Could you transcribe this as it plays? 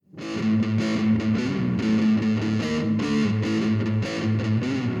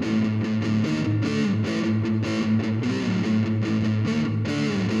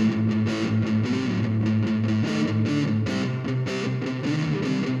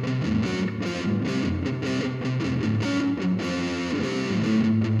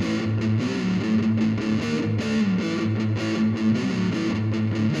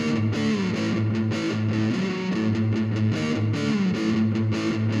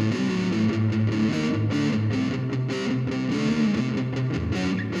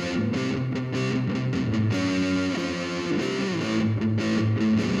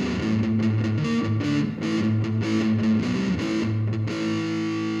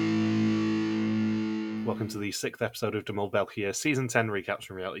Welcome to the 6th episode of Demol Belchier, Season 10 recaps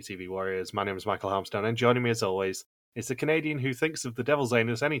from Reality TV Warriors. My name is Michael Harmstone, and joining me as always is the Canadian who thinks of the devil's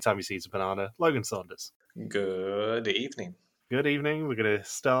anus anytime he sees a banana, Logan Saunders. Good evening. Good evening. We're going to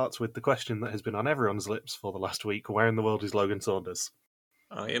start with the question that has been on everyone's lips for the last week. Where in the world is Logan Saunders?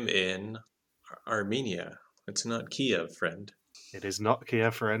 I am in Armenia. It's not Kiev, friend. It is not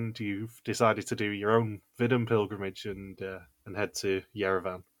Kiev, friend. You've decided to do your own Vidum pilgrimage and head to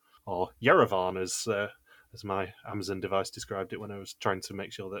Yerevan. Or Yerevan, as my Amazon device described it when I was trying to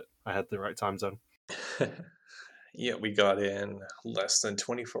make sure that I had the right time zone. Yeah, we got in less than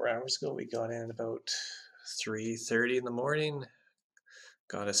 24 hours ago. We got in about 3:30 in the morning.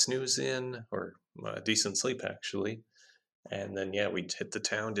 Got a snooze in, or a decent sleep, actually. And then, yeah, we hit the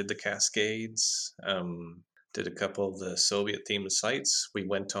town, did the Cascades, did a couple of the Soviet-themed sites. We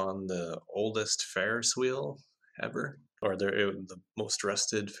went on the oldest Ferris wheel ever, or the most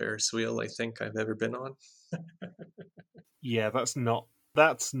rusted Ferris wheel I think I've ever been on. Yeah, that's not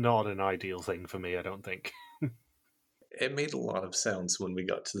an ideal thing for me, I don't think. It made a lot of sounds when we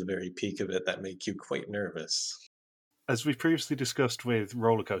got to the very peak of it that make you quite nervous. As we've previously discussed with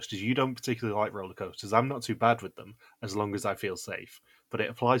roller coasters, you don't particularly like roller coasters. I'm not too bad with them, as long as I feel safe. But it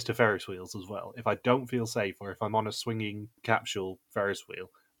applies to Ferris wheels as well. If I don't feel safe, or if I'm on a swinging capsule Ferris wheel,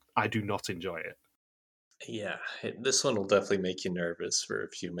 I do not enjoy it. Yeah, this one will definitely make you nervous for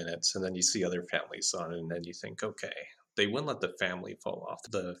a few minutes, and then you see other families on it, and then you think, okay, they wouldn't let the family fall off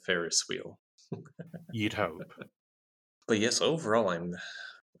the Ferris wheel. You'd hope. But yes, overall, I'm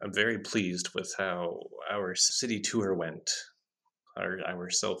very pleased with how our city tour went, our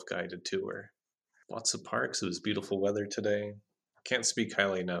self-guided tour. Lots of parks. It was beautiful weather today. Can't speak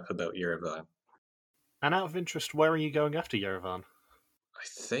highly enough about Yerevan. And out of interest, where are you going after Yerevan?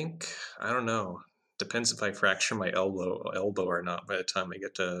 I don't know. Depends if I fracture my elbow or not by the time I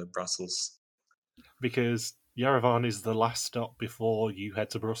get to Brussels. Because Yerevan is the last stop before you head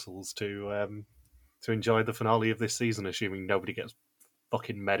to Brussels to enjoy the finale of this season, assuming nobody gets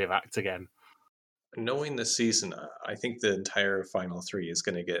fucking medevaced again. Knowing this season, I think the entire final three is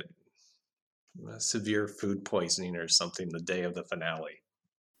going to get severe food poisoning or something the day of the finale.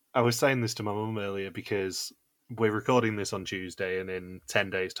 I was saying this to my mum earlier because we're recording this on Tuesday, and in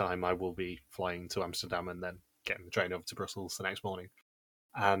 10 days' time I will be flying to Amsterdam and then getting the train over to Brussels the next morning.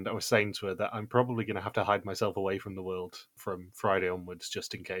 And I was saying to her that I'm probably going to have to hide myself away from the world from Friday onwards,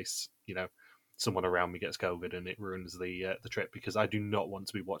 just in case, someone around me gets COVID and it ruins the trip, because I do not want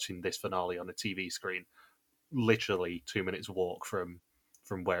to be watching this finale on a TV screen, literally 2 minutes walk from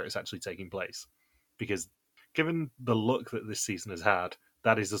where it's actually taking place. Because given the look that this season has had,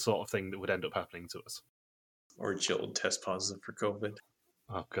 that is the sort of thing that would end up happening to us. Or Jill test positive for COVID.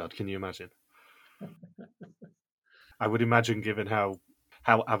 Oh God, can you imagine? I would imagine, given how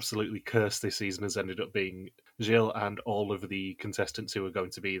absolutely cursed this season has ended up being, Jill and all of the contestants who are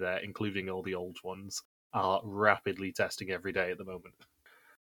going to be there, including all the old ones, are rapidly testing every day at the moment.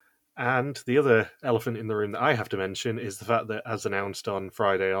 And the other elephant in the room that I have to mention is the fact that, as announced on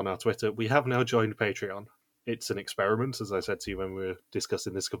Friday on our Twitter, we have now joined Patreon. It's an experiment, as I said to you when we were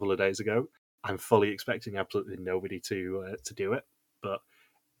discussing this a couple of days ago. I'm fully expecting absolutely nobody to do it, but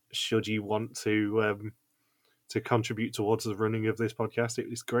should you want to contribute towards the running of this podcast, it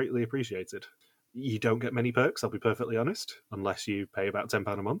is greatly appreciated. You don't get many perks, I'll be perfectly honest, unless you pay about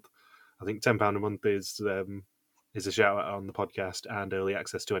 £10 a month. I think £10 a month is a shout out on the podcast and early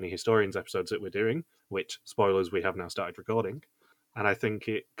access to any Historians episodes that we're doing, which, spoilers, we have now started recording. And I think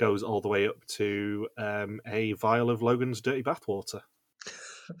it goes all the way up to a vial of Logan's dirty bathwater.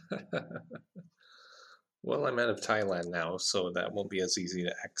 Well, I'm out of Thailand now, so that won't be as easy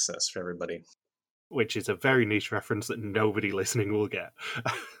to access for everybody. Which is a very niche reference that nobody listening will get.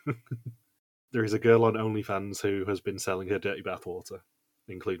 There is a girl on OnlyFans who has been selling her dirty bathwater,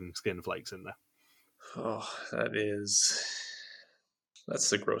 including skin flakes in there. Oh, that's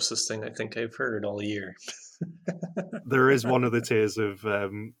the grossest thing I think I've heard all year. There is one of the tiers of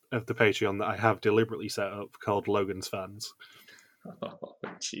the Patreon that I have deliberately set up called Logan's Fans. Oh,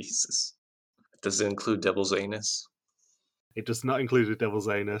 Jesus. Does it include Devil's Anus? It does not include a Devil's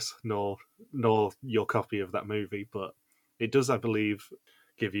Anus, nor your copy of that movie, but it does, I believe,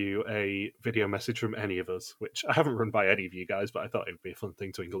 give you a video message from any of us, which I haven't run by any of you guys, but I thought it would be a fun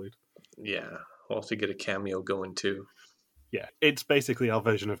thing to include. Yeah, we'll have to get a cameo going too. Yeah, it's basically our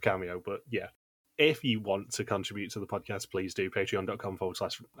version of Cameo, but yeah. If you want to contribute to the podcast, please do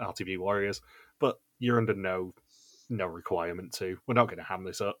patreon.com/RTV Warriors, but you're under no requirement to. We're not going to ham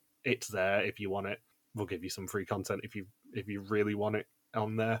this up. It's there if you want it. We'll give you some free content if you really want it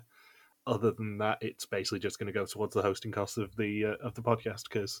on there. Other than that, it's basically just going to go towards the hosting costs of the podcast,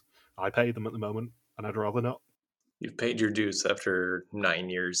 because I pay them at the moment. and I'd rather not. You've paid your dues after 9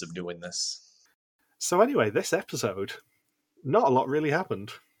 years of doing this. So anyway, this episode, not a lot really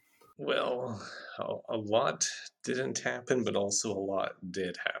happened. Well, a lot didn't happen, but also a lot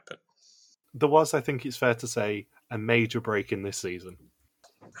did happen. There was, I think it's fair to say, a major break in this season.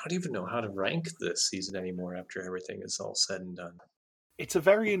 I don't even know how to rank this season anymore after everything is all said and done. It's a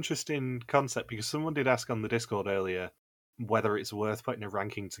very interesting concept because someone did ask on the Discord earlier whether it's worth putting a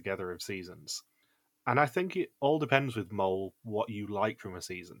ranking together of seasons. And I think it all depends with Mole what you like from a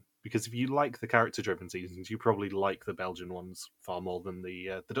season. Because if you like the character-driven seasons, you probably like the Belgian ones far more than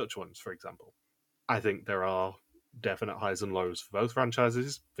the Dutch ones, for example. I think there are definite highs and lows for both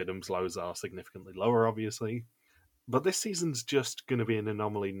franchises. Vidum's lows are significantly lower, obviously. But this season's just going to be an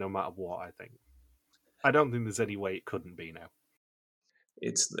anomaly no matter what, I think. I don't think there's any way it couldn't be now.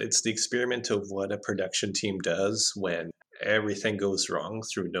 It's the experiment of what a production team does when everything goes wrong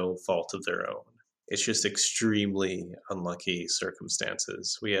through no fault of their own. It's just extremely unlucky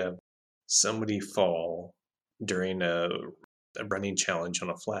circumstances. We have somebody fall during a running challenge on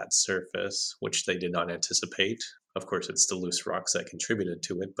a flat surface, which they did not anticipate. Of course, it's the loose rocks that contributed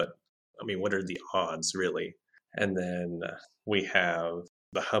to it, but I mean, what are the odds, really? And then we have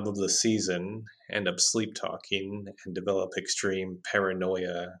the hub of the season end up sleep talking and develop extreme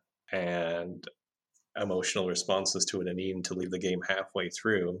paranoia and emotional responses to it and needing to leave the game halfway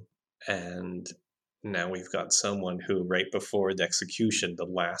through. And now we've got someone who, right before the execution, the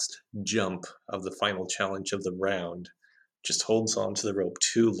last jump of the final challenge of the round, just holds on to the rope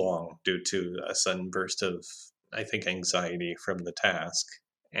too long due to a sudden burst of, I think, anxiety from the task.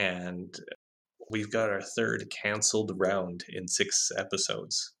 And we've got our third canceled round in 6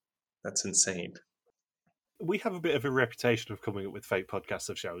 episodes. That's insane. We have a bit of a reputation of coming up with fake podcasts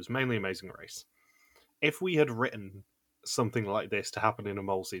of shows, mainly Amazing Race. If we had written something like this to happen in a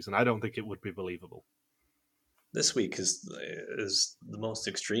Mole season, I don't think it would be believable. This week is the most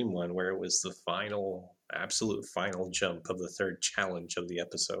extreme one, where it was the absolute final jump of the third challenge of the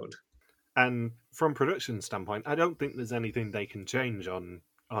episode. And from production standpoint, I don't think there's anything they can change on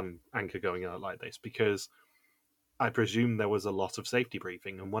Anchor going out like this, because I presume there was a lot of safety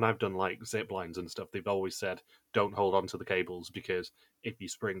briefing, and when I've done like zip lines and stuff, they've always said don't hold on to the cables because if you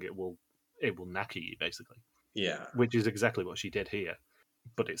spring, it will knacker you, basically. Yeah, which is exactly what she did here.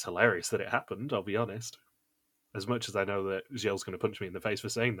 But it's hilarious that it happened, I'll be honest. As much as I know that Gilles going to punch me in the face for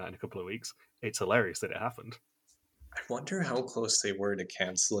saying that in a couple of weeks, it's hilarious that it happened. I wonder how close they were to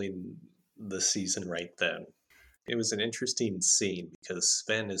canceling the season right then. It was an interesting scene because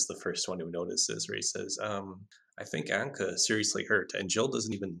Sven is the first one who notices, where he says, I think Anka seriously hurt, and Jill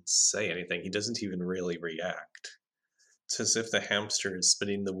doesn't even say anything. He doesn't even really react. It's as if the hamster is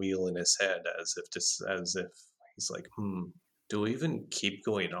spinning the wheel in his head, as if he's like, do we even keep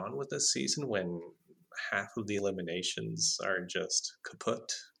going on with this season when half of the eliminations are just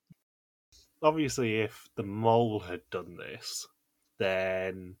kaput? Obviously, if the Mole had done this,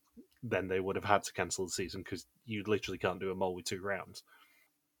 then they would have had to cancel the season because you literally can't do a Mole with 2 rounds.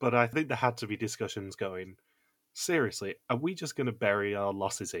 But I think there had to be discussions going, seriously, are we just going to bury our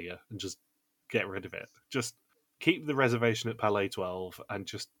losses here and just get rid of it? Just keep the reservation at Palais 12 and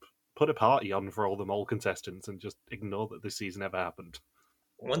just put a party on for all the Mole contestants and just ignore that this season ever happened.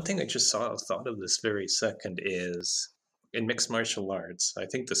 One thing I just thought of this very second is, in mixed martial arts, I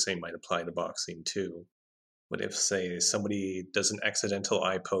think the same might apply to boxing too. But if, say, somebody does an accidental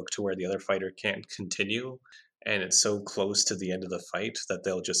eye poke to where the other fighter can't continue, and it's so close to the end of the fight that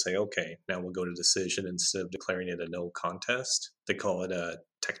they'll just say, okay, now we'll go to decision instead of declaring it a no contest. They call it a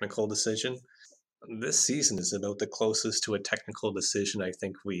technical decision. This season is about the closest to a technical decision I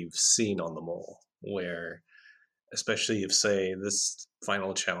think we've seen on the Mole, where, especially if, say, this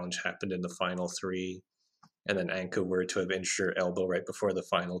final challenge happened in the final 3, and then Anka were to have injured her elbow right before the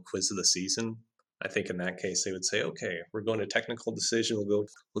final quiz of the season, I think in that case they would say, okay, we're going to technical decision, we'll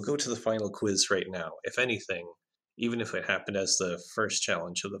go to the final quiz right now. If anything, even if it happened as the first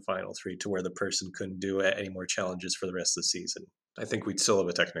challenge of the final 3 to where the person couldn't do any more challenges for the rest of the season, I think we'd still have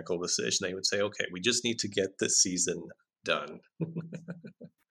a technical decision. They would say, okay, we just need to get this season done.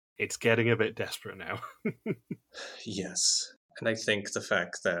 It's getting a bit desperate now. Yes. And I think the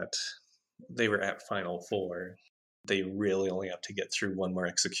fact that they were at Final 4, they really only have to get through one more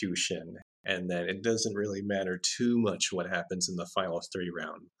execution, and then it doesn't really matter too much what happens in the final 3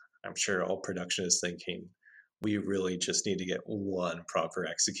 round. I'm sure all production is thinking, we really just need to get one proper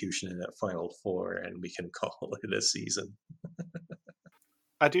execution in that Final 4, and we can call it a season.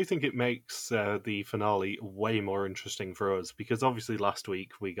 I do think it makes the finale way more interesting for us, because obviously last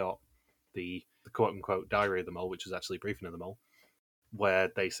week we got the quote-unquote Diary of the Mole, which is actually Briefing of the Mole. where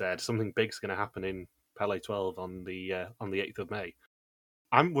they said something big's going to happen in Pele 12 on the 8th of May.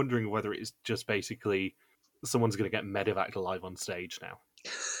 I'm wondering whether it's just basically someone's going to get medevac live on stage now.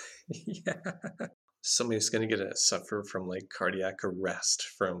 Yeah. Somebody's going to suffer from like cardiac arrest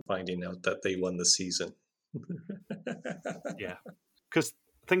from finding out that they won the season. Yeah. Because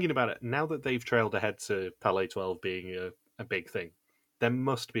thinking about it, now that they've trailed ahead to Pele 12 being a big thing, there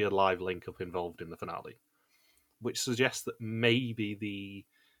must be a live link up involved in the finale, which suggests that maybe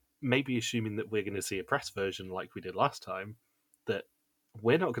assuming that we're going to see a press version like we did last time, that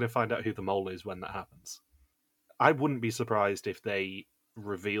we're not going to find out who the mole is when that happens. I wouldn't be surprised if they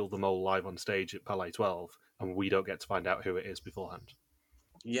reveal the mole live on stage at Pele 12 and we don't get to find out who it is beforehand.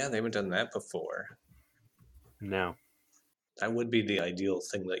 Yeah, they haven't done that before. No. That would be the ideal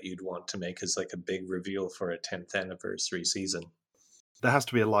thing that you'd want to make as like a big reveal for a 10th anniversary season. There has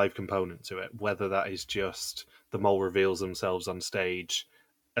to be a live component to it, whether that is just the mole reveals themselves on stage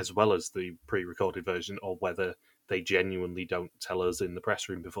as well as the pre-recorded version, or whether they genuinely don't tell us in the press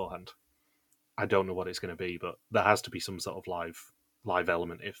room beforehand. I don't know what it's going to be, but there has to be some sort of live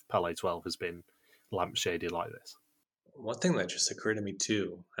element if Pele 12 has been lampshaded like this. One thing that just occurred to me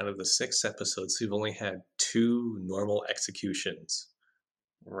too, out of the 6 episodes, we've only had 2 normal executions.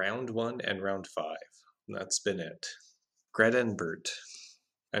 Round 1 and round 5. That's been it. Greta and Bert.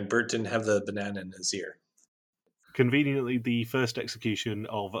 And Bert didn't have the banana in his ear. Conveniently, the first execution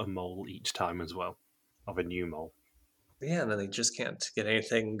of a mole each time as well, of a new mole. Yeah, and then they just can't get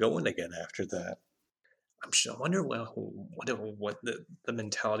anything going again after that. I wonder what the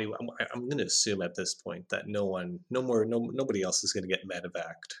mentality. I'm going to assume at this point that nobody else is going to get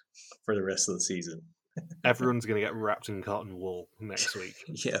medevaced for the rest of the season. Everyone's going to get wrapped in cotton wool next week.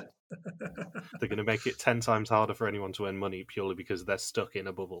 Yeah. They're going to make it 10 times harder for anyone to earn money purely because they're stuck in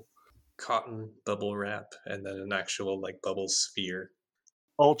a bubble. Cotton, bubble wrap, and then an actual like bubble sphere.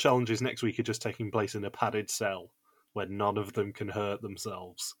 All challenges next week are just taking place in a padded cell where none of them can hurt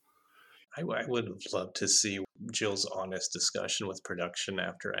themselves. I would have loved to see Jill's honest discussion with production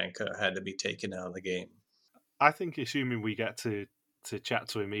after Anka had to be taken out of the game. I think assuming we get to chat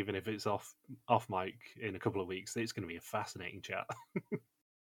to him, even if it's off mic in a couple of weeks, it's going to be a fascinating chat.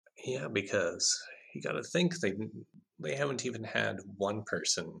 Yeah, because you got to think they haven't even had one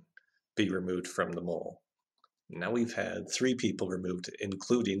person be removed from the mole. Now we've had 3 people removed,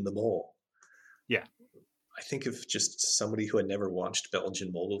 including the mole. Yeah. I think if just somebody who had never watched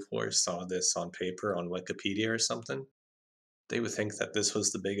Belgian Mole before saw this on paper on Wikipedia or something, they would think that this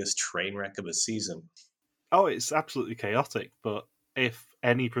was the biggest train wreck of a season. Oh, it's absolutely chaotic, but if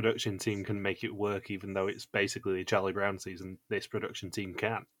any production team can make it work, even though it's basically a Charlie Brown season, this production team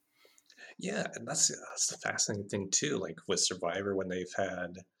can. Yeah, and that's the fascinating thing too. Like with Survivor, when they've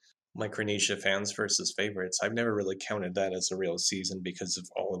had Micronesia fans versus favorites, I've never really counted that as a real season because of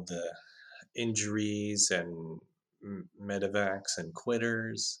all of the injuries and medevacs and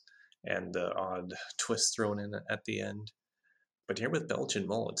quitters and the odd twist thrown in at the end. But here with Belgian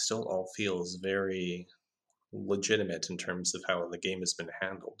Mole, it still all feels very legitimate in terms of how the game has been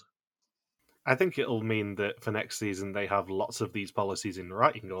handled. I think it'll mean that for next season they have lots of these policies in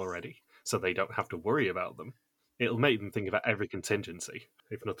writing already, so they don't have to worry about them. It'll make them think about every contingency,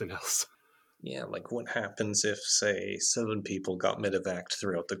 if nothing else. Yeah, like what happens if, say, 7 people got medevaced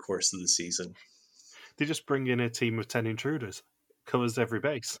throughout the course of the season? They just bring in a team of 10 intruders. Covers every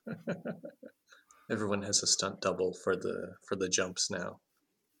base. Everyone has a stunt double for the jumps now.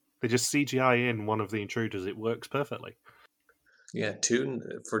 They just CGI in one of the intruders. It works perfectly. Yeah,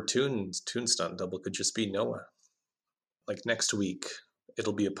 Toon's stunt double could just be Noah. Like next week,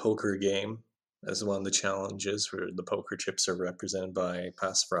 it'll be a poker game as one of the challenges where the poker chips are represented by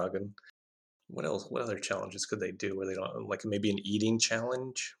Passfragen. What else? What other challenges could they do where they don't, like maybe an eating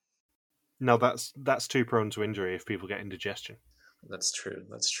challenge? No, that's too prone to injury if people get indigestion. That's true.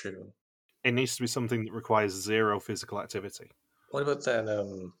 It needs to be something that requires 0 physical activity. What about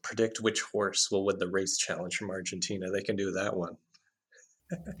that predict which horse will win the race challenge from Argentina? They can do that one.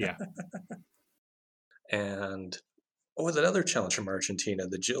 Yeah. And that other challenge from Argentina,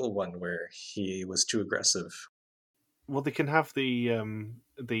 the Jill one where he was too aggressive. Well, they can have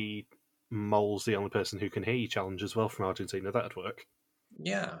the mole's the only person who can hear you challenge as well from Argentina. That'd work.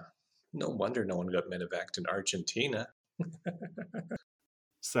 Yeah. No wonder no one got medevaced in Argentina.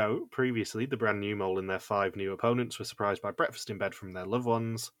 So, previously, the brand new mole and their 5 new opponents were surprised by breakfast in bed from their loved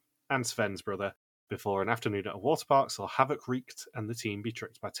ones and Sven's brother before an afternoon at a water park saw havoc wreaked and the team be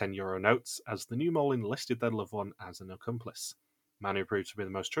tricked by €10 notes as the new mole enlisted their loved one as an accomplice. Manu proved to be the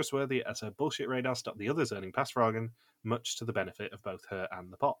most trustworthy as her bullshit radar stopped the others earning Passfragen, much to the benefit of both her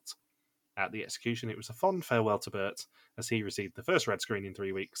and the pot. At the execution, it was a fond farewell to Bert, as he received the first red screen in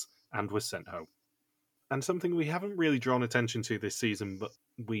 3 weeks and was sent home. And something we haven't really drawn attention to this season, but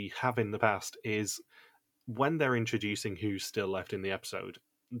we have in the past, is when they're introducing who's still left in the episode,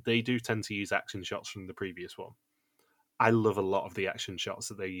 they do tend to use action shots from the previous one. I love a lot of the action shots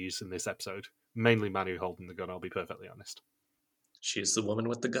that they use in this episode, mainly Manu holding the gun, I'll be perfectly honest. She's the woman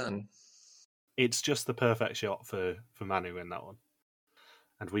with the gun. It's just the perfect shot for Manu in that one.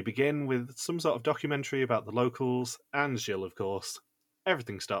 And we begin with some sort of documentary about the locals and Gilles, of course.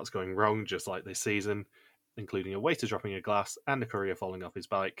 Everything starts going wrong, just like this season, including a waiter dropping a glass and a courier falling off his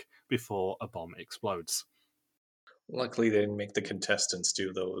bike before a bomb explodes. Luckily, they didn't make the contestants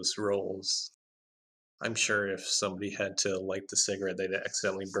do those roles. I'm sure if somebody had to light the cigarette, they'd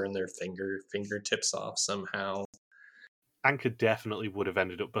accidentally burn their fingertips off somehow. Anka definitely would have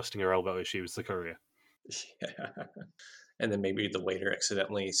ended up busting her elbow if she was the courier. Yeah. And then maybe the waiter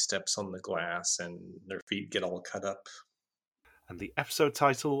accidentally steps on the glass and their feet get all cut up. And the episode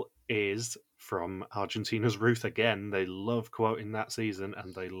title is from Argentina's Ruth again. They love quoting that season,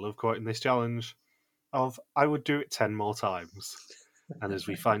 and they love quoting this challenge of, I would do it 10 more times. And as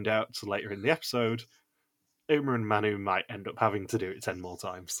we find out later in the episode, Uma and Manu might end up having to do it 10 more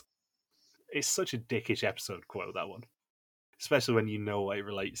times. It's such a dickish episode quote, that one. Especially when you know what it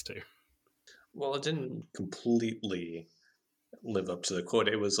relates to. Well, it didn't completely live up to the quote.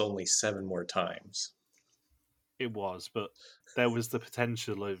 It was only 7 more times. It was, but there was the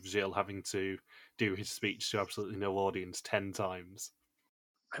potential of Gilles having to do his speech to absolutely no audience 10 times.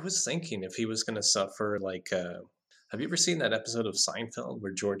 I was thinking if he was going to suffer have you ever seen that episode of Seinfeld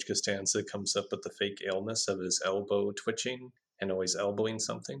where George Costanza comes up with the fake illness of his elbow twitching and always elbowing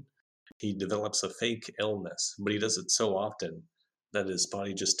something? He develops a fake illness, but he does it so often that his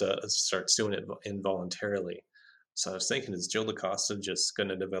body just starts doing it involuntarily. So I was thinking, is Joe DaCosta just going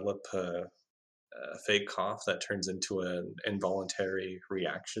to develop a fake cough that turns into an involuntary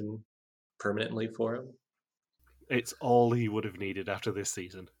reaction permanently for him? It's all he would have needed after this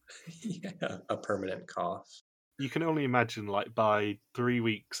season. Yeah, a permanent cough. You can only imagine, like, by 3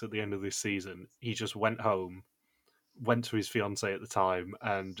 weeks at the end of this season, he just went home, went to his fiancée at the time,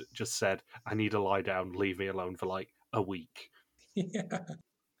 and just said, I need to lie down, leave me alone for, like, a week. Yeah.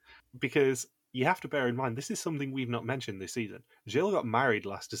 Because you have to bear in mind, this is something we've not mentioned this season. Gilles got married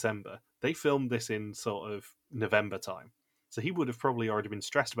last December. They filmed this in sort of November time. So he would have probably already been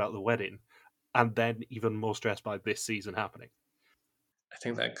stressed about the wedding, and then even more stressed by this season happening. I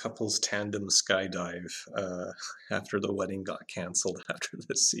think that couple's tandem skydive after the wedding got cancelled after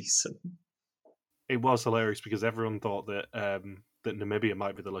this season. It was hilarious because everyone thought that that Namibia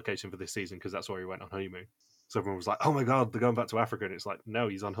might be the location for this season because that's where he went on honeymoon. So everyone was like, oh my god, they're going back to Africa. And it's like, no,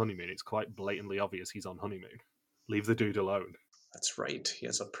 he's on honeymoon. It's quite blatantly obvious he's on honeymoon. Leave the dude alone. That's right. He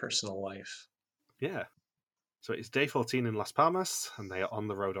has a personal life. Yeah. So it's day 14 in Las Palmas, and they are on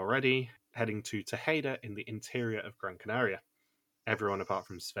the road already, heading to Tejeda in the interior of Gran Canaria. Everyone apart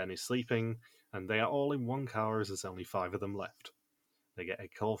from Sven is sleeping, and they are all in one car as there's only 5 of them left. They get a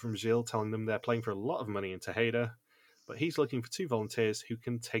call from Gilles telling them they're playing for a lot of money in Tejeda, but he's looking for 2 volunteers who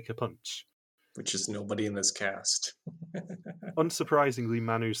can take a punch. Which is nobody in this cast. Unsurprisingly,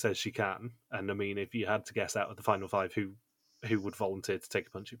 Manu says she can, and I mean, if you had to guess out of the final 5 who would volunteer to take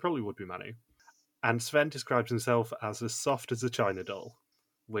a punch, it probably would be Manu. And Sven describes himself as soft as a China doll,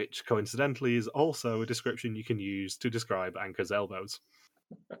 which coincidentally is also a description you can use to describe Anka's elbows.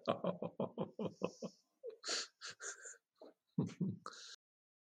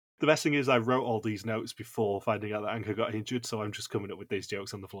 The best thing is I wrote all these notes before finding out that Anka got injured, so I'm just coming up with these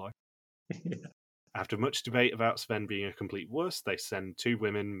jokes on the fly. Yeah. After much debate about Sven being a complete wuss, they send 2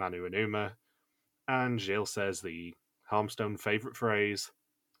 women, Manu and Uma, and Gilles says the Harmstone favourite phrase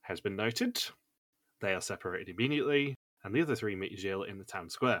has been noted. They are separated immediately, and the other 3 meet Gilles in the town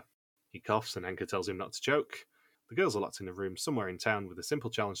square. He coughs and Anka tells him not to choke. The girls are locked in a room somewhere in town with a simple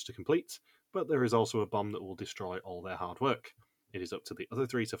challenge to complete, but there is also a bomb that will destroy all their hard work. It is up to the other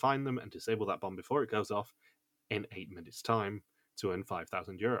 3 to find them and disable that bomb before it goes off in 8 minutes' time to earn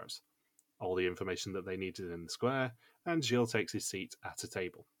 €5,000. All the information that they needed in the square, and Gilles takes his seat at a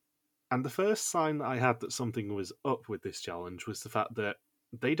table. And the first sign that I had that something was up with this challenge was the fact that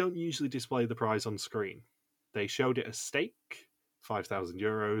they don't usually display the prize on screen. They showed it as stake,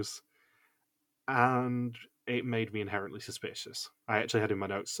 €5,000, and it made me inherently suspicious. I actually had in my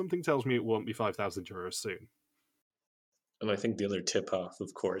notes, something tells me it won't be €5,000 soon. And I think the other tip-off,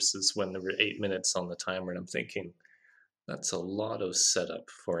 of course, is when there were 8 minutes on the timer, and I'm thinking, that's a lot of setup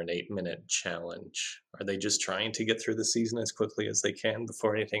for an 8-minute challenge. Are they just trying to get through the season as quickly as they can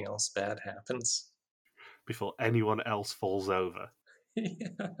before anything else bad happens? Before anyone else falls over.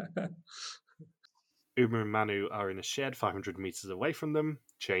 Yeah. Uma and Manu are in a shed 500 meters away from them,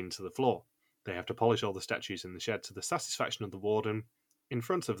 chained to the floor. They have to polish all the statues in the shed to the satisfaction of the warden. In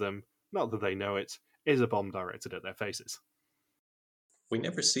front of them, not that they know it, is a bomb directed at their faces. We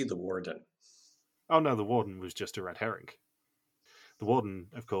never see the warden. Oh no, the warden was just a red herring. The warden,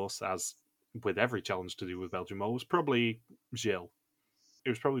 of course, as with every challenge to do with Belgian Mole, was probably Gilles. It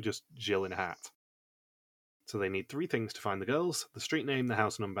was probably just Gilles in a hat. So they need 3 things to find the girls: the street name, the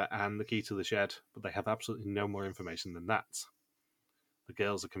house number, and the key to the shed, but they have absolutely no more information than that. The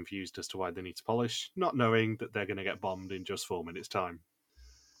girls are confused as to why they need to polish, not knowing that they're going to get bombed in just 4 minutes' time.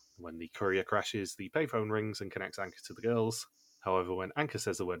 When the courier crashes, the payphone rings and connects Anka to the girls. However, when Anka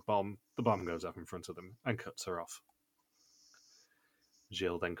says the word bomb, the bomb goes off in front of them and cuts her off.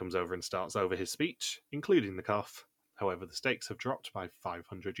 Gilles then comes over and starts over his speech, including the cough. However, the stakes have dropped by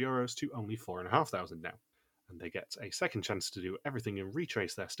 €500 to only 4,500 now, and they get a second chance to do everything and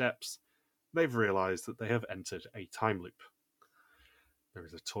retrace their steps. They've realised that they have entered a time loop. There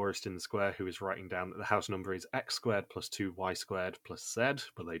is a tourist in the square who is writing down that the house number is x squared plus 2y squared plus z,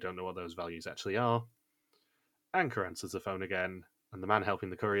 but they don't know what those values actually are. Anka answers the phone again, and the man helping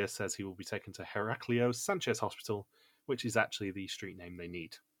the courier says he will be taken to Heraclios Sanchez Hospital, which is actually the street name they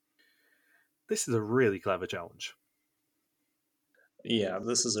need. This is a really clever challenge. Yeah,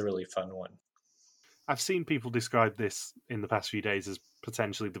 this is a really fun one. I've seen people describe this in the past few days as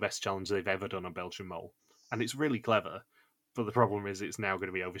potentially the best challenge they've ever done on Belgian Mole, and it's really clever. But the problem is it's now going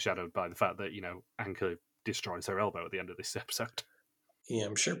to be overshadowed by the fact that, Anka destroys her elbow at the end of this episode. Yeah,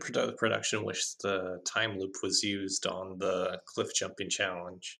 I'm sure production wished the time loop was used on the cliff jumping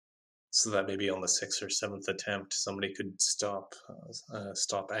challenge, so that maybe on the 6th or 7th attempt, somebody could stop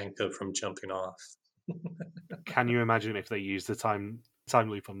Anka from jumping off. Can you imagine if they used the time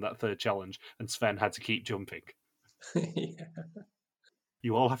loop on that 3rd challenge and Sven had to keep jumping? Yeah.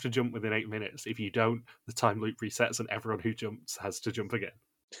 You all have to jump within 8 minutes. If you don't, the time loop resets and everyone who jumps has to jump again.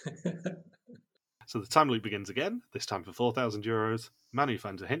 So the time loop begins again, this time for €4,000. Manu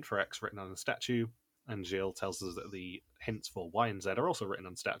finds a hint for X written on a statue, and Gilles tells us that the hints for Y and Z are also written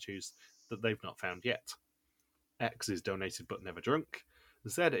on statues that they've not found yet. X is donated but never drunk,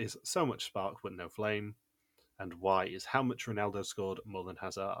 Z is so much spark but no flame, and Y is how much Ronaldo scored more than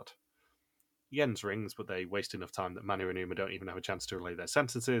Hazard. Jens rings, but they waste enough time that Manu and Uma don't even have a chance to relay their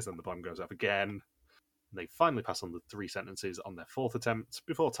sentences, and the bomb goes off again. They finally pass on the 3 sentences on their 4th attempt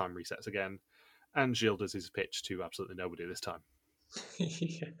before time resets again, and Gilles does his pitch to absolutely nobody this time.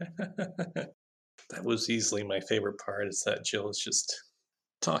 Yeah. That was easily my favorite part, is that Gilles is just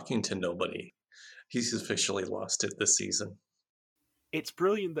talking to nobody. He's officially lost it this season. It's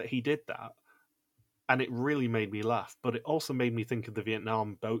brilliant that he did that, and it really made me laugh, but it also made me think of the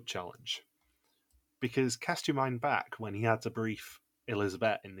Vietnam boat challenge. Because cast your mind back when he had to brief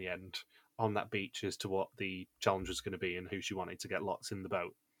Elizabeth in the end on that beach as to what the challenge was going to be and who she wanted to get lots in the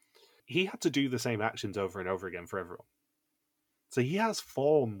boat. He had to do the same actions over and over again for everyone. So he has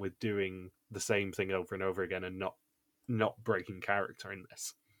form with doing the same thing over and over again and not breaking character in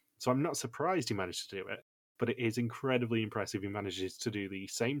this. So I'm not surprised he managed to do it, but it is incredibly impressive he manages to do the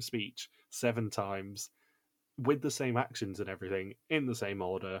same speech 7 times with the same actions and everything in the same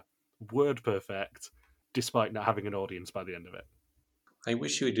order, word perfect, despite not having an audience by the end of it. I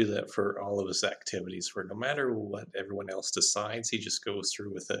wish he would do that for all of his activities, where no matter what everyone else decides, he just goes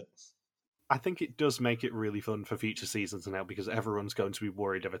through with it. I think it does make it really fun for future seasons now because everyone's going to be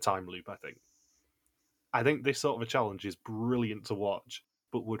worried of a time loop, I think this sort of a challenge is brilliant to watch,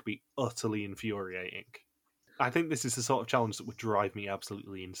 but would be utterly infuriating. I think this is the sort of challenge that would drive me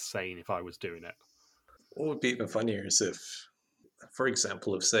absolutely insane if I was doing it. What would be even funnier is if, for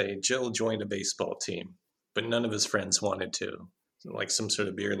example, if, say, Jill joined a baseball team, but none of his friends wanted to, like some sort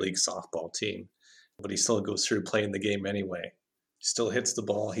of beer league softball team, but he still goes through playing the game anyway. He still hits the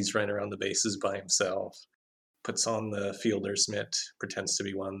ball, he's running around the bases by himself, puts on the fielder's mitt, pretends to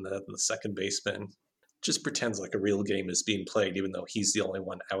be the second baseman, just pretends like a real game is being played, even though he's the only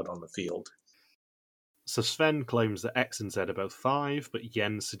one out on the field. So Sven claims that X and Z are both 5, but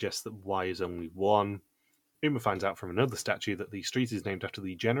Jens suggests that Y is only 1. Uma finds out from another statue that the street is named after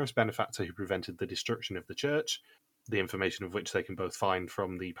the generous benefactor who prevented the destruction of the church, the information of which they can both find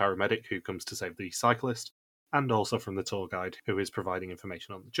from the paramedic who comes to save the cyclist, and also from the tour guide who is providing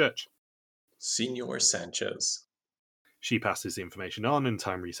information on the church. Senor Sanchez. She passes the information on and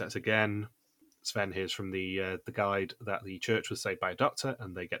time resets again. Sven hears from the guide that the church was saved by a doctor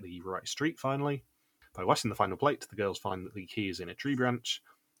and they get the right street finally. By washing the final plate, the girls find that the key is in a tree branch.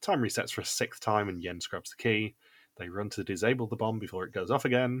 Time resets for a 6th time and Jens grabs the key. They run to disable the bomb before it goes off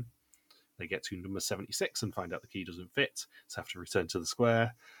again. They get to number 76 and find out the key doesn't fit, so have to return to the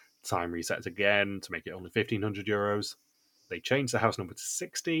square. Time resets again to make it only €1,500. They change the house number to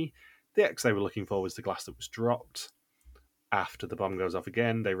 60. The X they were looking for was the glass that was dropped. After the bomb goes off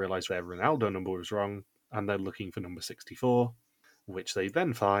again, they realise their Ronaldo number was wrong, and they're looking for number 64, which they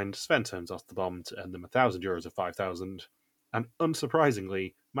then find. Sven turns off the bomb to earn them €1,000 of 5,000, and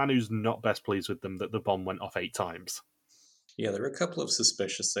unsurprisingly, Manu's not best pleased with them that the bomb went off 8 times. Yeah, there were a couple of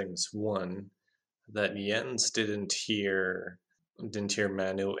suspicious things. One, that Jens didn't hear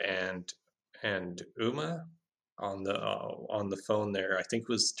Manu and Uma on the phone there. I think it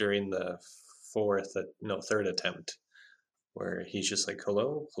was during the third attempt, where he's just like,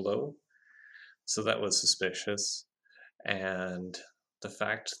 hello, hello. So that was suspicious. And the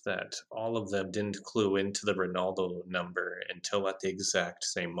fact that all of them didn't clue into the Ronaldo number until at the exact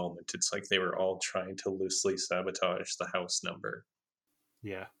same moment. It's like they were all trying to loosely sabotage the house number.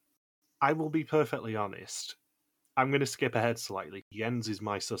 Yeah. I will be perfectly honest. I'm going to skip ahead slightly. Jens is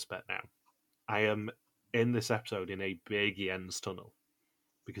my suspect now. I am in this episode in a big Jens tunnel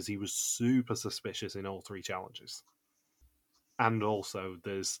because he was super suspicious in all 3 challenges. And also,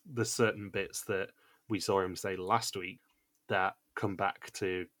 there's certain bits that we saw him say last week that come back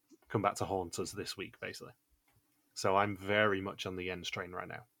to haunt us this week, basically. So I'm very much on the Jens train right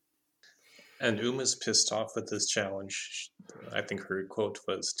now. And Uma's pissed off with this challenge. I think her quote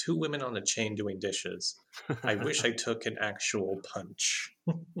was, 2 women on a chain doing dishes. I wish I took an actual punch.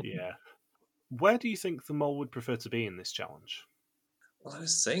 Yeah. Where do you think the mole would prefer to be in this challenge? Well, I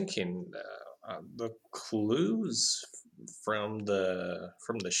was thinking the clues from the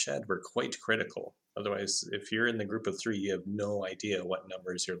shed were quite critical. Otherwise, if you're in the group of 3, you have no idea what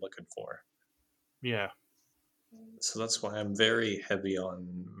numbers you're looking for. Yeah. So that's why I'm very heavy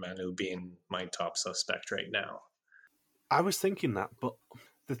on Manu being my top suspect right now. I was thinking that, but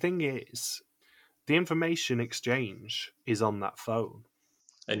the thing is, the information exchange is on that phone.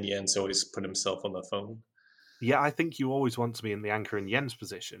 And Jens always put himself on the phone. Yeah, I think you always want to be in the Anchor and Jens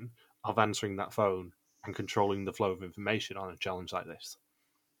position of answering that phone and controlling the flow of information on a challenge like this.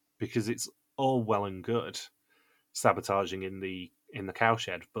 Because it's all well and good sabotaging in the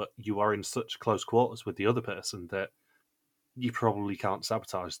cowshed, but you are in such close quarters with the other person that you probably can't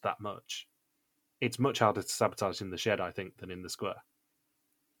sabotage that much. It's much harder to sabotage in the shed, I think, than in the square.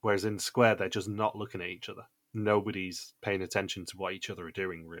 Whereas in the square, they're just not looking at each other. Nobody's paying attention to what each other are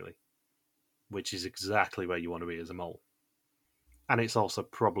doing, really. Which is exactly where you want to be as a mole. And it's also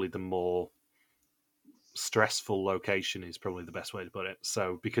probably the more stressful location is probably the best way to put it.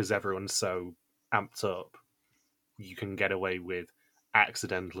 So because everyone's so amped up, you can get away with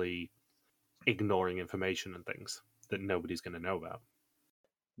accidentally ignoring information and things that nobody's going to know about.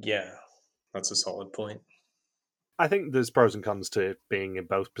 Yeah, that's a solid point. I think there's pros and cons to being in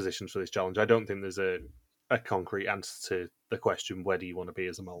both positions for this challenge. I don't think there's a concrete answer to the question, where do you want to be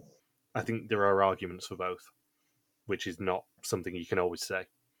as a mole? I think there are arguments for both, which is not something you can always say.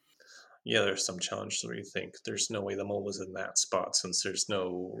 Yeah, there's some challenges where you think there's no way the mole was in that spot since there's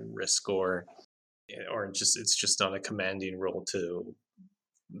no risk or it's just not a commanding role to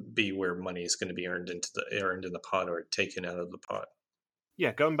be where money is going to be earned in the pot or taken out of the pot.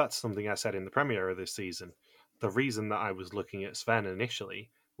 Yeah, going back to something I said in the premiere of this season, the reason that I was looking at Sven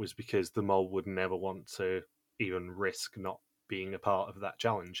initially was because the mole would never want to even risk not being a part of that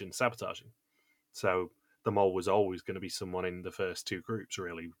challenge and sabotaging. So the mole was always going to be someone in the first 2 groups,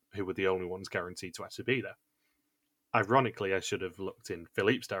 really, who were the only ones guaranteed to actually be there. Ironically, I should have looked in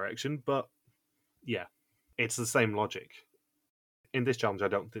Philippe's direction, but yeah, it's the same logic. In this challenge, I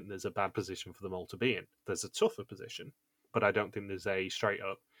don't think there's a bad position for the mole to be in. There's a tougher position, but I don't think there's a straight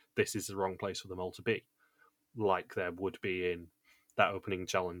up, this is the wrong place for the mole to be, like there would be in that opening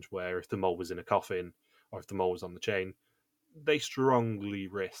challenge where if the mole was in a coffin or if the mole was on the chain, they strongly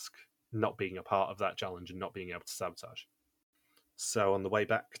risk not being a part of that challenge and not being able to sabotage. So on the way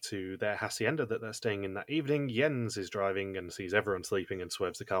back to their hacienda that they're staying in that evening, Jens is driving and sees everyone sleeping and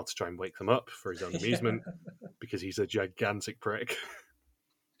swerves the car to try and wake them up for his own amusement because he's a gigantic prick.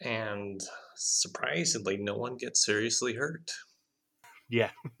 And surprisingly, no one gets seriously hurt.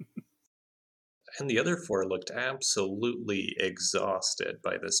 Yeah. And the other 4 looked absolutely exhausted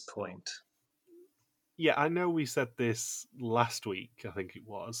by this point. Yeah, I know we said this last week, I think it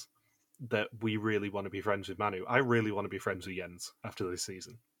was, that we really want to be friends with Manu. I really want to be friends with Jens after this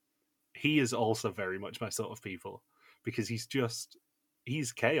season. He is also very much my sort of people because he's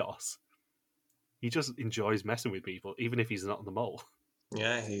chaos. He just enjoys messing with people, even if he's not the mole.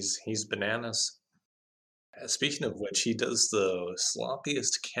 Yeah, he's bananas. Speaking of which, he does the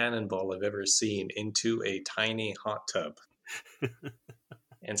sloppiest cannonball I've ever seen into a tiny hot tub.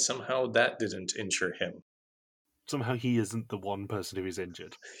 And somehow that didn't injure him. Somehow he isn't the one person who is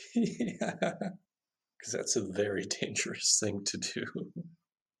injured. Yeah. Because that's a very dangerous thing to do.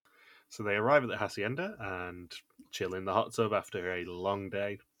 So they arrive at the hacienda and chill in the hot tub after a long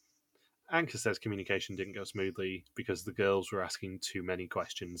day. Anka says communication didn't go smoothly because the girls were asking too many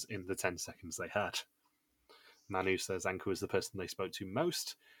questions in the 10 seconds they had. Manu says Anka was the person they spoke to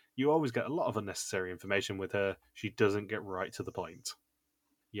most. You always get a lot of unnecessary information with her. She doesn't get right to the point.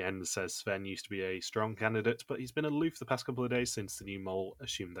 Jens says Sven used to be a strong candidate, but he's been aloof the past couple of days since the new mole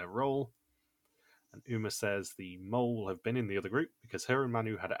assumed their role. And Uma says the mole will have been in the other group because her and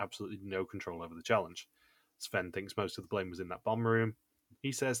Manu had absolutely no control over the challenge. Sven thinks most of the blame was in that bomb room.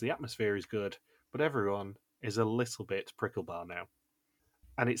 He says the atmosphere is good, but everyone is a little bit pricklebar now.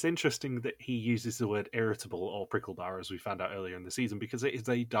 And it's interesting that he uses the word irritable or pricklebar, as we found out earlier in the season, because it is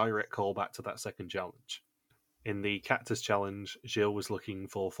a direct callback to that second challenge. In the Cactus Challenge, Gilles was looking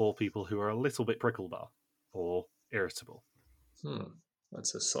for 4 people who are a little bit pricklebar or irritable.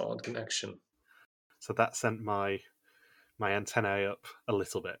 That's a solid connection. So that sent my antennae up a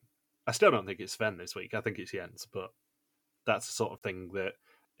little bit. I still don't think it's Sven this week. I think it's Jens, but that's the sort of thing that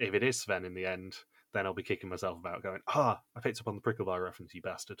if it is Sven in the end, then I'll be kicking myself about going, I picked up on the pricklebar reference, you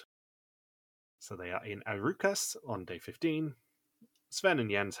bastard. So they are in Arucas on day 15. Sven and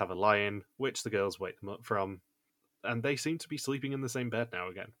Jens have a lie-in, which the girls wake them up from, and they seem to be sleeping in the same bed now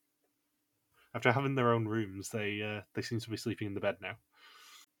again. After having their own rooms, they seem to be sleeping in the bed now.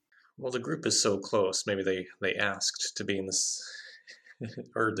 Well, the group is so close. Maybe they asked to be in this,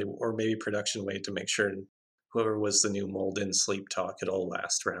 or maybe production waited to make sure whoever was the new mole didn't sleep talk at all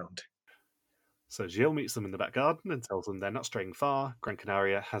last round. So Gilles meets them in the back garden and tells them they're not straying far. Gran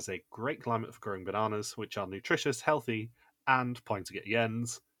Canaria has a great climate for growing bananas, which are nutritious, healthy, and, pointing at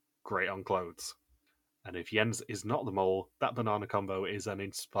Jens, great on clothes. And if Jens is not the mole, that banana combo is an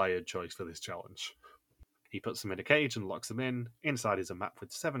inspired choice for this challenge. He puts them in a cage and locks them in. Inside is a map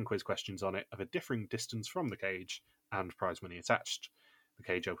with 7 quiz questions on it of a differing distance from the cage and prize money attached. The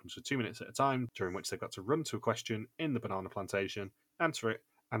cage opens for 2 minutes at a time, during which they've got to run to a question in the banana plantation, answer it,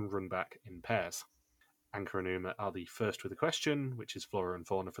 and run back in pairs. Anka and Uma are the first with a question, which is flora and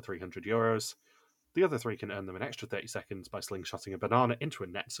fauna for €300. The other 3 can earn them an extra 30 seconds by slingshotting a banana into a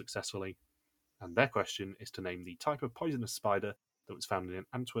net successfully. And their question is to name the type of poisonous spider that was found in an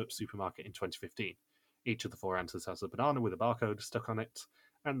Antwerp supermarket in 2015. Each of the 4 answers has a banana with a barcode stuck on it,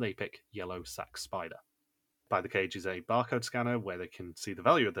 and they pick yellow sac spider. By the cage is a barcode scanner where they can see the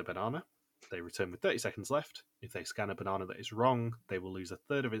value of their banana. They return with 30 seconds left. If they scan a banana that is wrong, they will lose a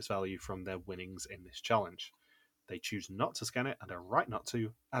third of its value from their winnings in this challenge. They choose not to scan it and are right not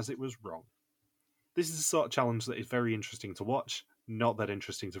to, as it was wrong. This is the sort of challenge that is very interesting to watch, not that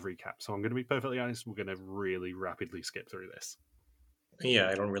interesting to recap. So I'm going to be perfectly honest, we're going to really rapidly skip through this. Yeah,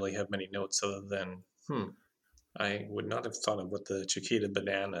 I don't really have many notes other than, I would not have thought of what the Chiquita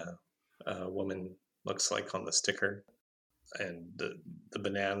banana woman looks like on the sticker. And the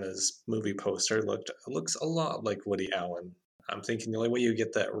Bananas movie poster looks a lot like Woody Allen. I'm thinking the only way you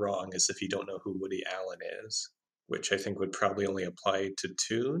get that wrong is if you don't know who Woody Allen is, which I think would probably only apply to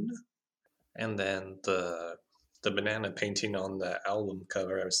Toon. And then the banana painting on the album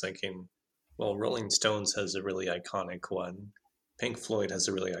cover, I was thinking, well, Rolling Stones has a really iconic one. Pink Floyd has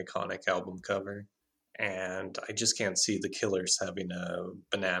a really iconic album cover. And I just can't see the Killers having a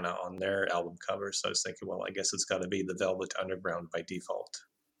banana on their album cover. So I was thinking, well, I guess it's got to be the Velvet Underground by default.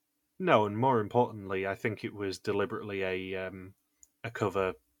 No, and more importantly, I think it was deliberately a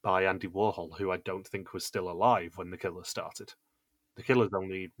cover by Andy Warhol, who I don't think was still alive when the Killers started. The Killers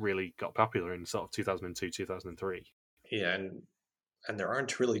only really got popular in sort of 2002, 2003. Yeah, and there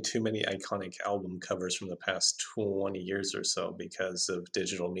aren't really too many iconic album covers from the past 20 years or so because of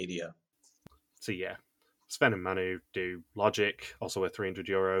digital media. So yeah, Sven and Manu do Logic, also worth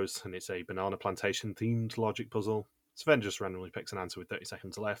 €300, and it's a banana plantation themed logic puzzle. Sven just randomly picks an answer with 30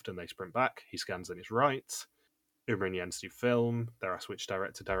 seconds left, and they sprint back. He scans and is right. Uma and Jens do film. They're asked which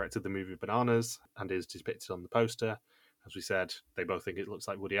director directed the movie Bananas, and is depicted on the poster. As we said, they both think it looks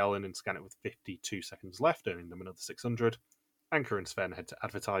like Woody Allen and scan it with 52 seconds left, earning them another 600. Anka and Sven head to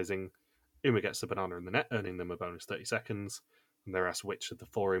advertising. Uma gets the banana in the net, earning them a bonus 30 seconds. And they're asked which of the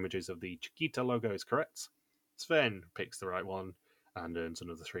 4 images of the Chiquita logo is correct. Sven picks the right one and earns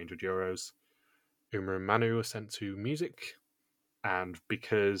another €300. Uma and Manu are sent to music, and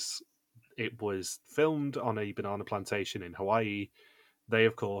because it was filmed on a banana plantation in Hawaii, they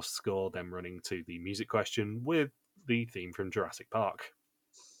of course score them running to the music question with the theme from Jurassic Park.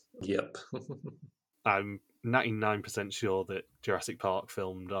 Yep. I'm 99% sure that Jurassic Park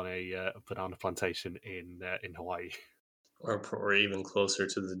filmed on a banana plantation in Hawaii. Or even closer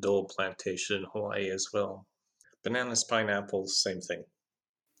to the Dole plantation in Hawaii as well. Bananas, pineapples, same thing.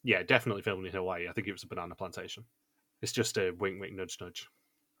 Yeah, definitely filmed in Hawaii. I think it was a banana plantation. It's just a wink, wink, nudge, nudge.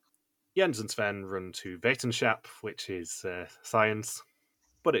 Jens and Sven run to Wetenschap, which is science,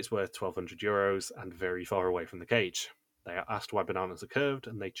 but it's worth €1,200 and very far away from the cage. They are asked why bananas are curved,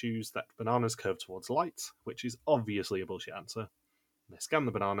 and they choose that bananas curve towards light, which is obviously a bullshit answer. They scan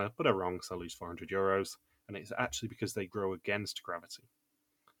the banana, but are wrong, so lose €400, and it's actually because they grow against gravity.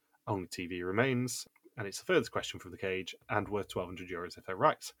 Only TV remains, and it's the furthest question from the cage, and worth €1,200 if they're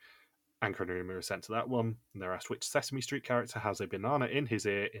right. Anchor and Uma are sent to that one, and they're asked which Sesame Street character has a banana in his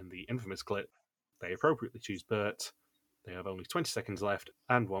ear in the infamous clip. They appropriately choose Bert. They have only 20 seconds left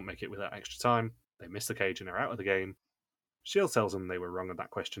and won't make it without extra time. They miss the cage and are out of the game. Shield tells them they were wrong on that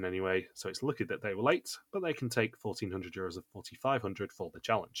question anyway, so it's lucky that they were late, but they can take €1,400 of 4,500 for the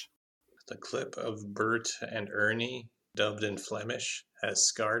challenge. The clip of Bert and Ernie, dubbed in Flemish, has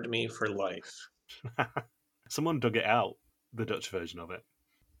scarred me for life. Someone dug it out, the Dutch version of it.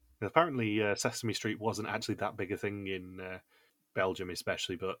 Apparently, Sesame Street wasn't actually that big a thing in Belgium,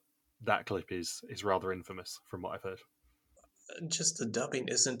 especially, but that clip is rather infamous, from what I've heard. Just the dubbing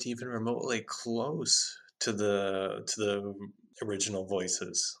isn't even remotely close to the original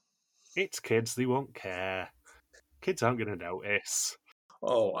voices. It's kids, they won't care. Kids aren't going to notice.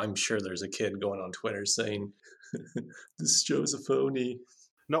 Oh, I'm sure there's a kid going on Twitter saying, "This show's a phony."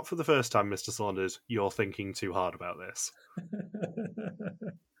 Not for the first time, Mr. Saunders. You're thinking too hard about this.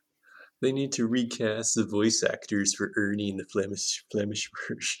 They need to recast the voice actors for Ernie in the Flemish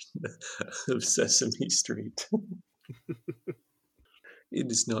version of Sesame Street. It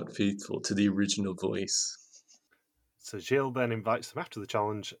is not faithful to the original voice. So Gilles then invites them after the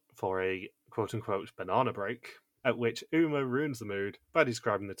challenge for a quote-unquote banana break, at which Uma ruins the mood by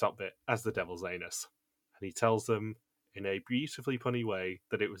describing the top bit as the devil's anus. And he tells them, in a beautifully punny way,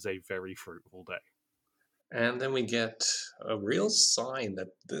 that it was a very fruitful day. And then we get a real sign that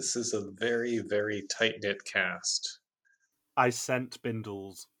this is a very, very tight-knit cast. I sent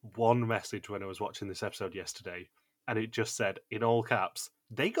Bindles one message when I was watching this episode yesterday, and it just said, in all caps,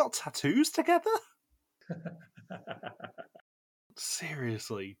 they got tattoos together?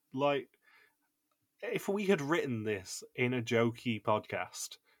 Seriously, like, if we had written this in a jokey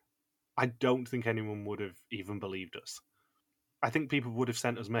podcast, I don't think anyone would have even believed us. I think people would have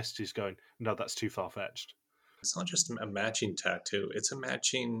sent us messages going, no, that's too far-fetched. It's not just a matching tattoo, it's a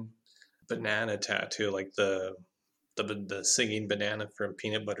matching banana tattoo, like the singing banana from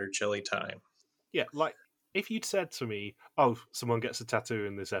Peanut Butter Jelly Time. Yeah, like, if you'd said to me, oh, someone gets a tattoo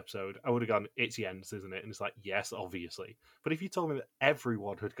in this episode, I would have gone, it's Jens, isn't it? And it's like, yes, obviously. But if you told me that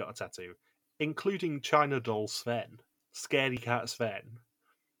everyone had got a tattoo, including China Doll Sven, Scaredy Cat Sven,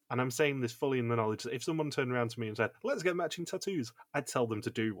 and I'm saying this fully in the knowledge that if someone turned around to me and said, let's get matching tattoos, I'd tell them to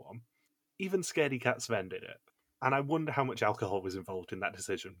do one. Even Scaredy Cat Sven did it. And I wonder how much alcohol was involved in that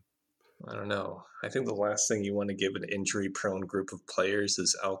decision. I don't know. I think the last thing you want to give an injury-prone group of players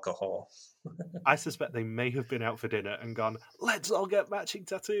is alcohol. I suspect they may have been out for dinner and gone, let's all get matching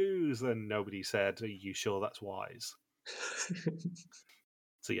tattoos. And nobody said, are you sure that's wise?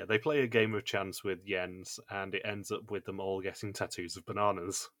 So yeah, they play a game of chance with Jens, and it ends up with them all getting tattoos of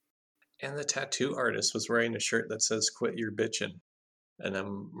bananas. And the tattoo artist was wearing a shirt that says, "Quit your bitchin'." And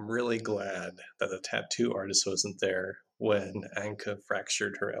I'm really glad that the tattoo artist wasn't there when Anka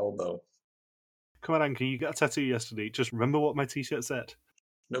fractured her elbow. Come on, Anka, you got a tattoo yesterday. Just remember what my t-shirt said.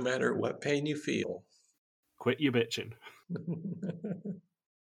 No matter what pain you feel. Quit your bitching.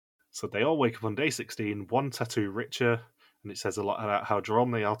 So they all wake up on day 16, one tattoo richer, and it says a lot about how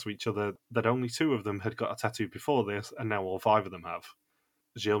drawn they are to each other, that only 2 of them had got a tattoo before this, and now all 5 of them have.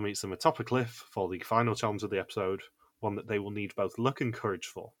 Gilles meets them atop a cliff for the final challenge of the episode, one that they will need both luck and courage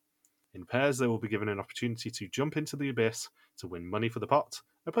for. In pairs, they will be given an opportunity to jump into the abyss to win money for the pot,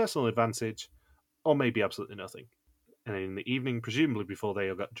 a personal advantage, or maybe absolutely nothing. And in the evening, presumably before they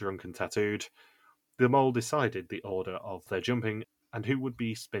all got drunk and tattooed, the mole decided the order of their jumping and who would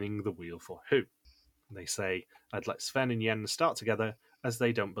be spinning the wheel for who. They say, I'd let Sven and Jens start together as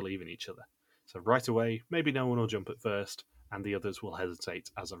they don't believe in each other. So right away, maybe no one will jump at first, and the others will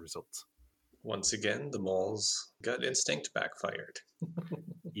hesitate as a result. Once again, the mole's gut instinct backfired.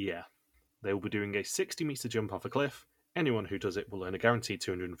 Yeah. They will be doing a 60-metre jump off a cliff. Anyone who does it will earn a guaranteed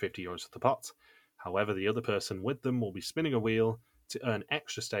 €250 for the pot. However, the other person with them will be spinning a wheel to earn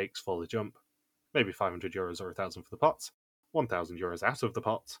extra stakes for the jump. Maybe €500 or €1,000 for the pot, €1,000 out of the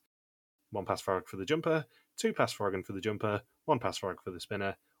pot, 1 pass farag for the jumper, 2 pass farag for the jumper, 1 pass farag for the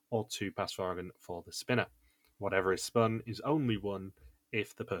spinner, or 2 pass farag for the spinner. Whatever is spun is only won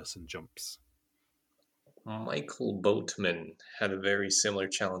if the person jumps. Michael Boatman had a very similar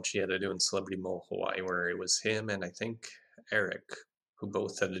challenge he had to do in Celebrity Mole Hawaii, where it was him and I think Eric, who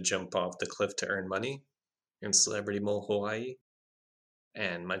both had to jump off the cliff to earn money in Celebrity Mole Hawaii.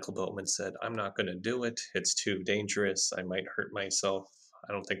 And Michael Boatman said, I'm not going to do it. It's too dangerous. I might hurt myself.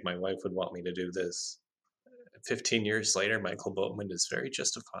 I don't think my wife would want me to do this. 15 years later, Michael Boatman is very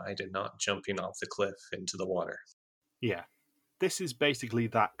justified in not jumping off the cliff into the water. Yeah. This is basically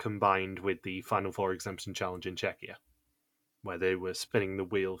that combined with the Final Four exemption challenge in Czechia, where they were spinning the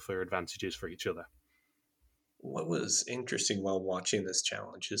wheel for advantages for each other. What was interesting while watching this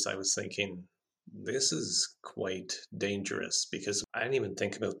challenge is I was thinking, this is quite dangerous because I didn't even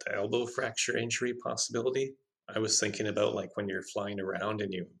think about the elbow fracture injury possibility. I was thinking about like when you're flying around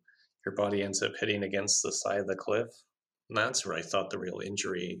and your body ends up hitting against the side of the cliff. And that's where I thought the real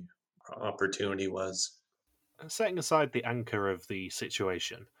injury opportunity was. Setting aside the anchor of the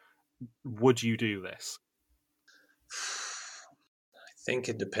situation, would you do this? I think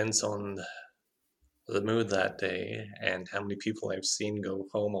it depends on the mood that day and how many people I've seen go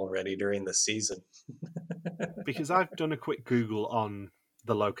home already during the season. Because I've done a quick Google on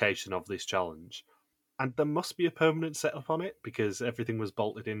the location of this challenge, and there must be a permanent setup on it because everything was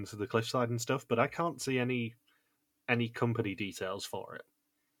bolted into the cliffside and stuff, but I can't see any company details for it.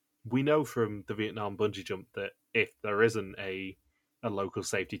 We know from the Vietnam bungee jump that if there isn't a local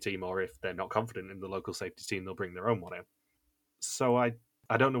safety team, or if they're not confident in the local safety team, they'll bring their own one in. So I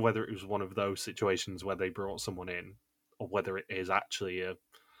don't know whether it was one of those situations where they brought someone in, or whether it is actually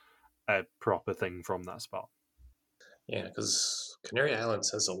a proper thing from that spot. Yeah, because Canary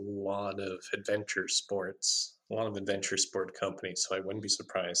Islands has a lot of adventure sports, a lot of adventure sport companies, so I wouldn't be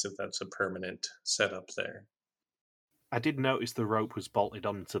surprised if that's a permanent setup there. I did notice the rope was bolted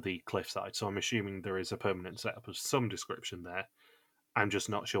onto the cliffside, so I'm assuming there is a permanent setup of some description there. I'm just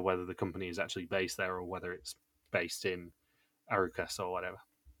not sure whether the company is actually based there or whether it's based in Arucas or whatever.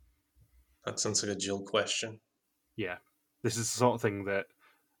 That sounds like a Jill question. Yeah, this is the sort of thing that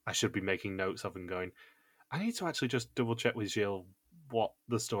I should be making notes of and going, I need to actually just double check with Gilles what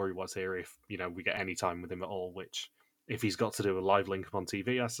the story was here, if we get any time with him at all. Which, if he's got to do a live link up on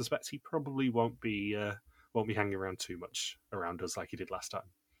TV, I suspect he probably won't be hanging around too much around us like he did last time.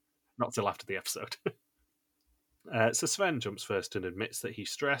 Not till after the episode. So Sven jumps first and admits that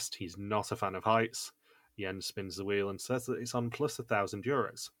he's stressed. He's not a fan of heights. Jens spins the wheel and says that it's on plus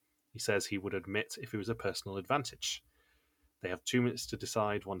 €1,000. He says he would admit if it was a personal advantage. They have 2 minutes to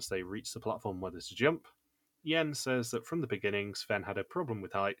decide once they reach the platform whether to jump. Jens says that from the beginning Sven had a problem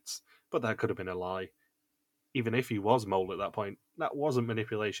with heights, but that could have been a lie. Even if he was Mole at that point, that wasn't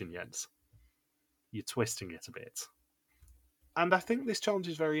manipulation, Jens. You're twisting it a bit. And I think this challenge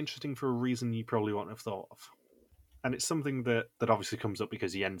is very interesting for a reason you probably won't have thought of. And it's something that obviously comes up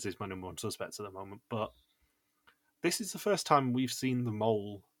because Jens is my number one suspect at the moment, but this is the first time we've seen the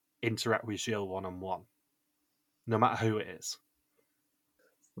Mole interact with Gilles one-on-one, no matter who it is.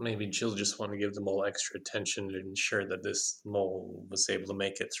 Maybe Jill just wanted to give them all extra attention to ensure that this mole was able to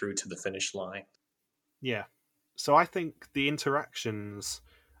make it through to the finish line. Yeah. So I think the interactions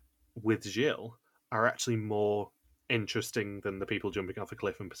with Gilles are actually more interesting than the people jumping off a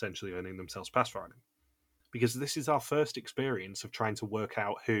cliff and potentially earning themselves pass riding. Because this is our first experience of trying to work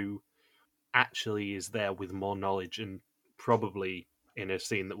out who actually is there with more knowledge, and probably in a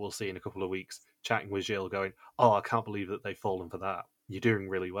scene that we'll see in a couple of weeks, chatting with Gilles going, oh, I can't believe that they've fallen for that. You're doing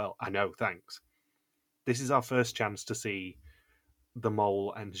really well. I know, thanks. This is our first chance to see the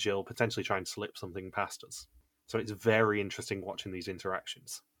Mole and Gilles potentially try and slip something past us. So it's very interesting watching these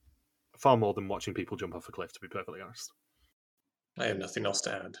interactions. Far more than watching people jump off a cliff, to be perfectly honest. I have nothing else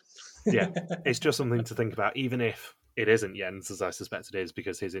to add. Yeah, it's just something to think about, even if it isn't Jens, as I suspect it is,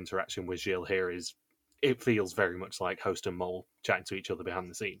 because his interaction with Gilles here it feels very much like host and Mole chatting to each other behind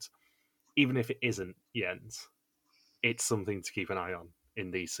the scenes. Even if it isn't Jens, it's something to keep an eye on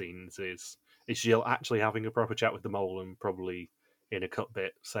in these scenes. Is Gilles actually having a proper chat with the Mole and probably in a cut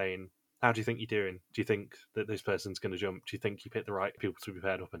bit saying, how do you think you're doing? Do you think that this person's going to jump? Do you think you picked the right people to be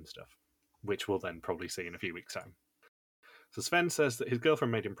paired up and stuff? Which we'll then probably see in a few weeks' time. So Sven says that his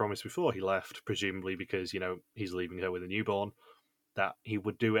girlfriend made him promise before he left, presumably because, he's leaving her with a newborn, that he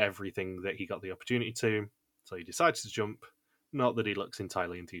would do everything that he got the opportunity to. So he decides to jump, not that he looks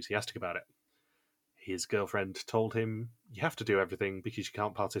entirely enthusiastic about it. His girlfriend told him, you have to do everything because you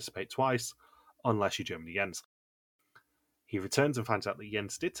can't participate twice unless you Germany Jens. He returns and finds out that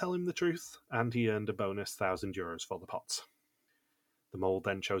Jens did tell him the truth, and he earned a bonus €1,000 for the pot. The Mole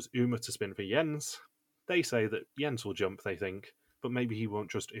then chose Uma to spin for Jens. They say that Jens will jump, they think, but maybe he won't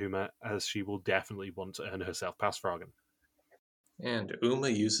trust Uma, as she will definitely want to earn herself pass Fragen. And Uma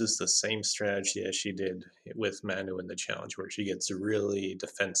uses the same strategy as she did with Manu in the challenge, where she gets really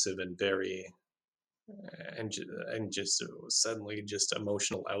defensive and very and just suddenly just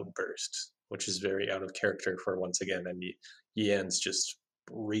emotional outburst, which is very out of character for once again. And Jens just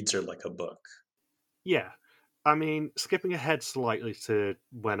reads her like a book. Yeah. I mean, skipping ahead slightly to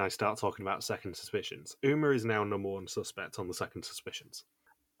when I start talking about second suspicions, Uma is now number one suspect on the second suspicions.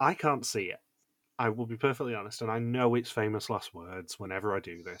 I can't see it. I will be perfectly honest, and I know it's famous last words whenever I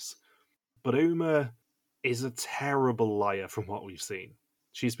do this, but Uma is a terrible liar from what we've seen.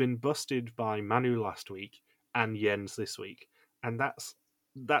 She's been busted by Manu last week and Jens this week, and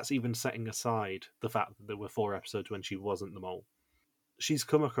that's even setting aside the fact that there were 4 episodes when she wasn't the mole. She's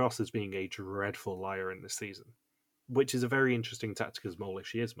come across as being a dreadful liar in this season, which is a very interesting tactic as mole if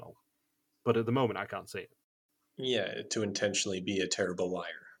she is mole. But at the moment, I can't see it. Yeah, to intentionally be a terrible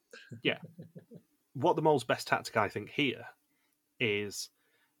liar. Yeah. What the mole's best tactic, I think, here is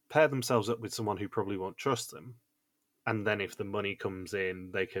pair themselves up with someone who probably won't trust them, and then if the money comes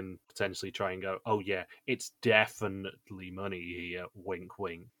in, they can potentially try and go, oh yeah, it's definitely money here, wink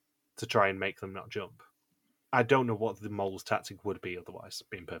wink, to try and make them not jump. I don't know what the mole's tactic would be otherwise,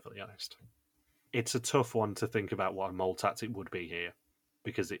 being perfectly honest. It's a tough one to think about what a mole tactic would be here,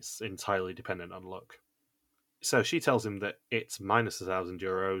 because it's entirely dependent on luck. So she tells him that it's minus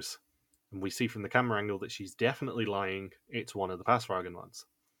 €1,000, and we see from the camera angle that she's definitely lying, it's one of the Passwagen ones.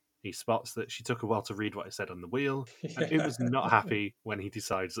 He spots that she took a while to read what it said on the wheel, and Uma's not happy when he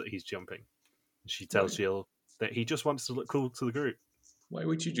decides that he's jumping. She tells Jill that he just wants to look cool to the group. Why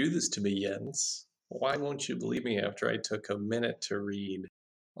would you do this to me, Jens? Why won't you believe me after I took a minute to read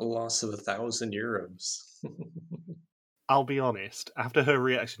a loss of €1,000? I'll be honest, after her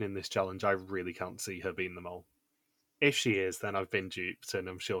reaction in this challenge, I really can't see her being the mole. If she is, then I've been duped, and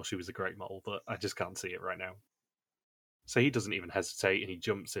I'm sure she was a great mole, but I just can't see it right now. So he doesn't even hesitate, and he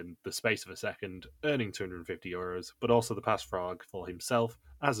jumps in the space of a second, earning €250, but also the pass frog for himself,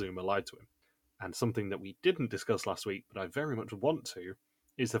 as Uma lied to him. And something that we didn't discuss last week, but I very much want to,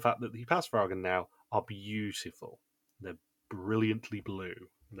 is the fact that the Passfragen now are beautiful. They're brilliantly blue.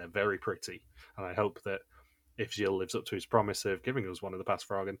 They're very pretty. And I hope that if Gilles lives up to his promise of giving us one of the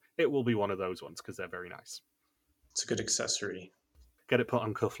Passfragen, it will be one of those ones, because they're very nice. It's a good accessory. Get it put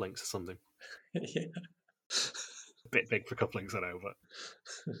on cufflinks or something. Yeah. A bit big for cufflinks, I know, but...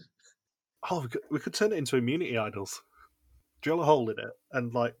 Oh, we could turn it into immunity idols. Drill a hole in it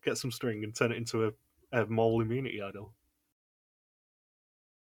and get some string and turn it into a mole immunity idol.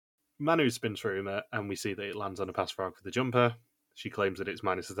 Manu spins for Uma, and we see that it lands on a pass frog for the jumper. She claims that it's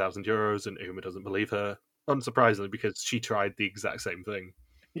minus €1,000, and Uma doesn't believe her. Unsurprisingly, because she tried the exact same thing.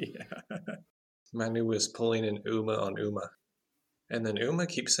 Yeah. Manu was pulling an Uma on Uma. And then Uma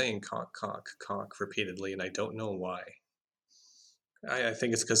keeps saying cock, cock, cock repeatedly, and I don't know why. I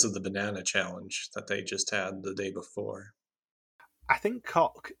think it's because of the banana challenge that they just had the day before. I think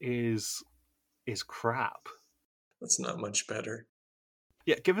cock is crap. That's not much better.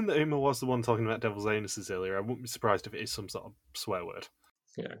 Yeah, given that Uma was the one talking about devil's anuses earlier, I wouldn't be surprised if it is some sort of swear word.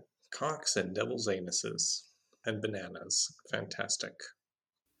 Yeah, cocks and devil's anuses and bananas. Fantastic.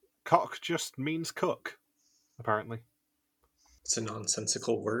 Cock just means cook, apparently. It's a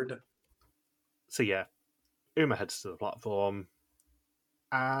nonsensical word. So yeah, Uma heads to the platform,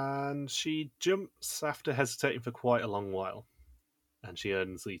 and she jumps after hesitating for quite a long while. And she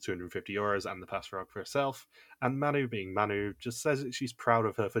earns the €250 and the pass frog for herself, and Manu, being Manu, just says that she's proud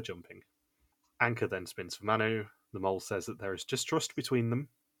of her for jumping. Anka then spins for Manu. The mole says that there is distrust between them.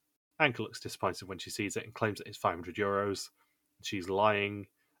 Anka looks disappointed when she sees it and claims that it's €500. She's lying,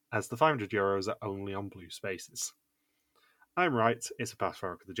 as the €500 are only on blue spaces. I'm right, it's a pass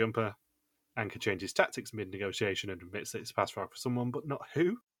frog for the jumper. Anka changes tactics mid-negotiation and admits that it's a pass frog for someone, but not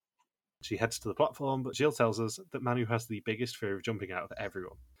who. She heads to the platform, but Jill tells us that Manu has the biggest fear of jumping out of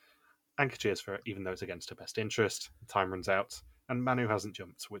everyone. Anka cheers for it, even though it's against her best interest. Time runs out, and Manu hasn't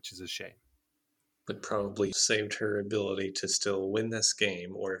jumped, which is a shame. But probably saved her ability to still win this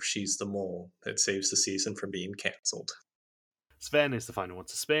game, or if she's the mole, it saves the season from being cancelled. Sven is the final one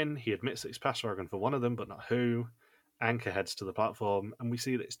to spin. He admits that it's Passwagen for one of them, but not who. Anka heads to the platform, and we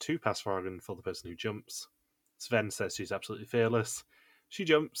see that it's 2 Passwagen for the person who jumps. Sven says she's absolutely fearless. She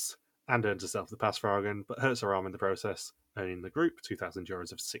jumps and earns herself the Passwagen, but hurts her arm in the process, earning the group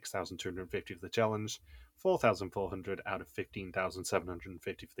 €2,000 of 6,250 for the challenge, 4,400 out of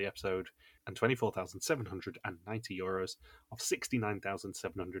 15,750 for the episode, and €24,790 of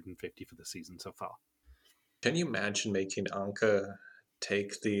 69,750 for the season so far. Can you imagine making Anka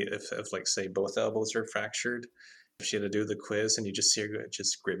take if like, say, both elbows are fractured? If she had to do the quiz and you just see her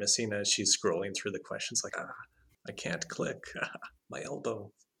just grimacing as she's scrolling through the questions, like, I can't click. My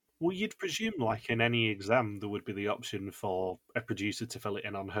elbow. Well, you'd presume, like in any exam, there would be the option for a producer to fill it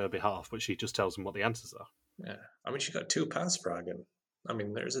in on her behalf, but she just tells them what the answers are. Yeah. I mean, she got 2 pass fragging. I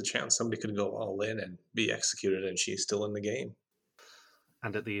mean, there's a chance somebody could go all in and be executed, and she's still in the game.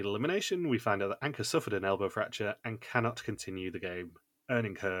 And at the elimination, we find out that Anka suffered an elbow fracture and cannot continue the game,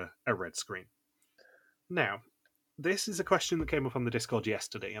 earning her a red screen. Now, this is a question that came up on the Discord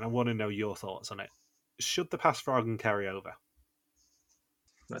yesterday, and I want to know your thoughts on it. Should the pass fragging carry over?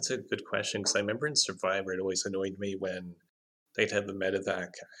 That's a good question, because I remember in Survivor, it always annoyed me when they'd have the medevac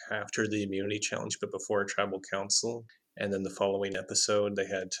after the immunity challenge, but before tribal council. And then the following episode, they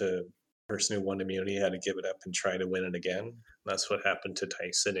had to, person who won immunity had to give it up and try to win it again. That's what happened to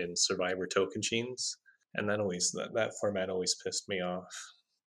Tyson in Survivor Tocantins. And that format always pissed me off.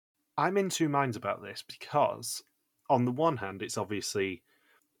 I'm in two minds about this because, on the one hand, it's obviously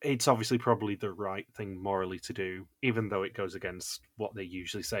probably the right thing morally to do, even though it goes against what they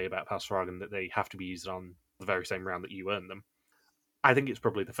usually say about pass fragging, that they have to be used on the very same round that you earn them. I think it's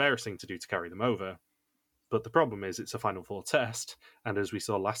probably the fairest thing to do to carry them over. But the problem is it's a Final Four test, and as we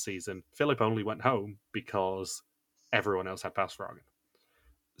saw last season, Philip only went home because everyone else had pass fragging.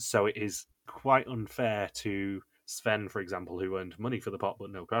 So it is quite unfair to Sven, for example, who earned money for the pot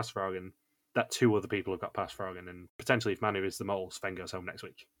but no pass fragging, that 2 other people have got pass fragging, and potentially if Manu is the mole, Sven goes home next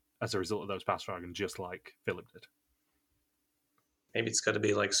week as a result of those pass fragging, just like Philip did. Maybe it's got to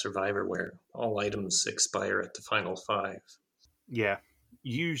be like Survivor, where all items expire at the final 5. Yeah,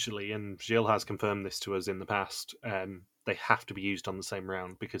 usually, and Gilles has confirmed this to us in the past, they have to be used on the same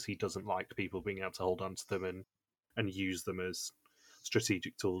round because he doesn't like people being able to hold on to them and use them as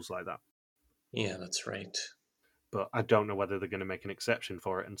strategic tools like that. Yeah, that's right. But I don't know whether they're going to make an exception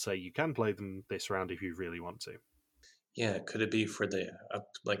for it and say you can play them this round if you really want to. Yeah, could it be for the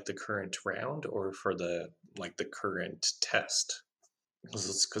the current round or for the current test?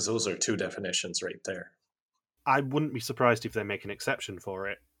 Because those are 2 definitions right there. I wouldn't be surprised if they make an exception for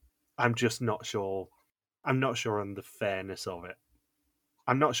it. I'm just not sure. I'm not sure on the fairness of it.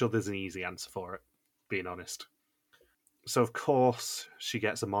 I'm not sure there's an easy answer for it, being honest. So, of course, she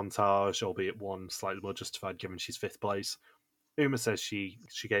gets a montage, albeit one slightly more justified given she's 5th place. Uma says she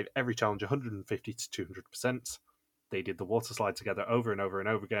gave every challenge 150 to 200%. They did the water slide together over and over and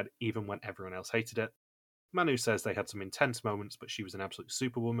over again, even when everyone else hated it. Manu says they had some intense moments, but she was an absolute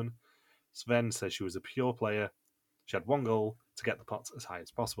superwoman. Sven says she was a pure player. She had one goal, to get the pots as high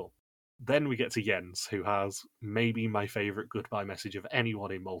as possible. Then we get to Jens, who has maybe my favourite goodbye message of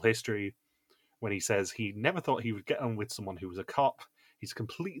anyone in mole history, when he says he never thought he would get on with someone who was a cop. He's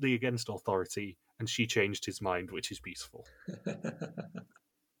completely against authority, and she changed his mind, which is beautiful.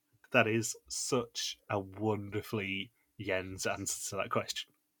 That is such a wonderfully Jens answer to that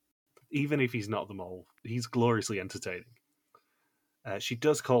question. Even if he's not the mole, he's gloriously entertaining. She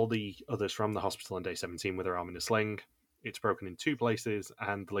does call the others from the hospital on day 17 with her arm in a sling. It's broken in 2 places,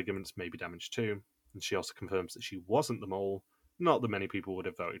 and the ligaments may be damaged too. And she also confirms that she wasn't the mole, not that many people would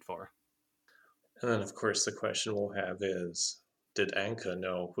have voted for her. And then, of course, the question we'll have is, did Anka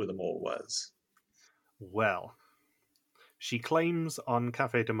know who the mole was? Well, she claims on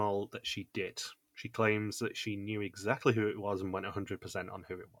Café de Mole that she did. She claims that she knew exactly who it was and went 100% on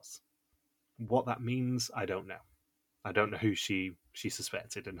who it was. What that means, I don't know. I don't know who she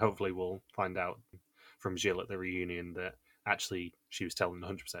suspected, and hopefully we'll find out from Gilles at the reunion that actually she was telling the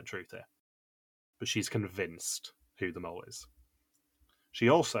 100% truth here. But she's convinced who the mole is. She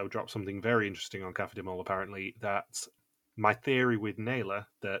also dropped something very interesting on Café de Mole, apparently, that my theory with Naylor,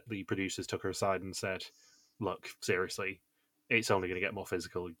 that the producers took her aside and said, look, seriously, it's only going to get more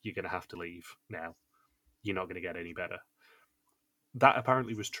physical. You're going to have to leave now. You're not going to get any better. That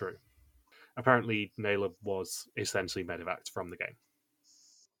apparently was true. Apparently, Naylor was essentially medevaced from the game.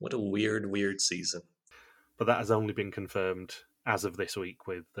 What a weird season. But that has only been confirmed as of this week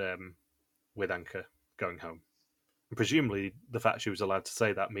with Anka going home. And presumably, the fact she was allowed to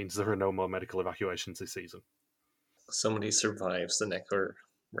say that means there are no more medical evacuations this season. Somebody survives the next, or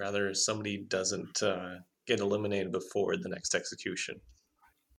rather, somebody doesn't get eliminated before the next execution.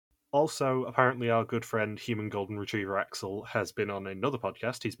 Also, apparently our good friend, human golden retriever Axel, has been on another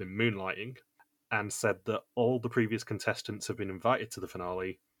podcast, he's been moonlighting, and said that all the previous contestants have been invited to the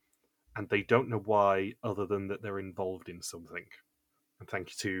finale, and they don't know why, other than that they're involved in something. And thank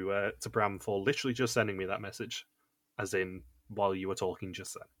you to Bram for literally just sending me that message, as in, while you were talking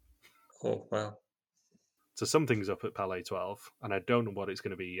just then. Oh, wow. So something's up at Palais 12, and I don't know what it's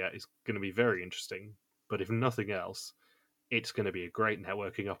going to be yet. It's going to be very interesting, but if nothing else, it's going to be a great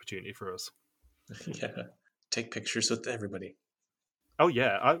networking opportunity for us. Yeah. Take pictures with everybody. Oh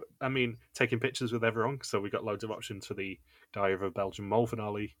yeah, I mean, taking pictures with everyone, so we got loads of options for the Diary of a Belgian Mole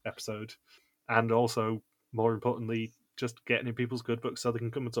finale episode, and also, more importantly, just getting in people's good books so they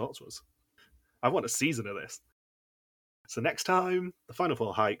can come and talk to us. I want a season of this. So next time, the Final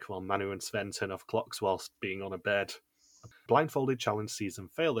Four hike while Manu and Sven turn off clocks whilst being on a bed. A blindfolded challenge season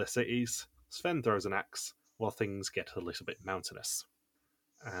fail their cities. Sven throws an axe while things get a little bit mountainous.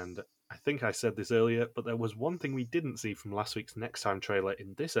 And I think I said this earlier, but there was one thing we didn't see from last week's Next Time trailer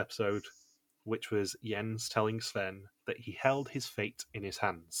in this episode, which was Jens telling Sven that he held his fate in his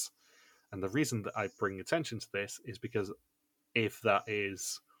hands. And the reason that I bring attention to this is because if that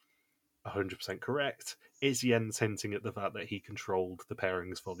is 100% correct, is Jens hinting at the fact that he controlled the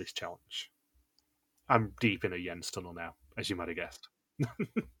pairings for this challenge. I'm deep in a Jens tunnel now, as you might have guessed.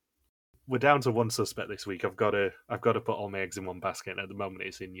 We're down to one suspect this week. I've got to put all my eggs in one basket, and at the moment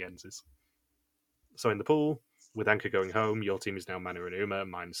it's in Jens's. So in the pool, with Anka going home, your team is now Manu and Uma,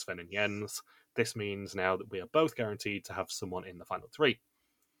 mine Sven and Jens. This means now that we are both guaranteed to have someone in the final three.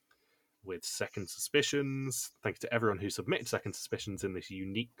 With second suspicions, thanks to everyone who submitted second suspicions in this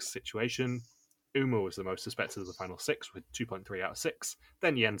unique situation, Uma was the most suspected of the final six with 2.3 out of 6,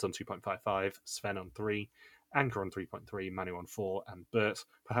 then Jens on 2.55, Sven on 3, Anka on 3.3, Manu on 4, and Bert,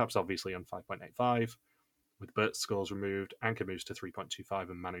 perhaps obviously, on 5.85. With Bert's scores removed, Anka moves to 3.25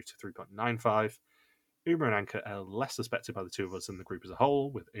 and Manu to 3.95. Uma and Anka are less suspected by the two of us than the group as a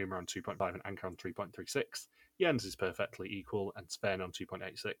whole, with Uma on 2.5 and Anka on 3.36. Jens is perfectly equal, and Sven on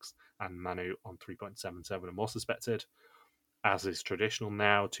 2.86, and Manu on 3.77 are more suspected. As is traditional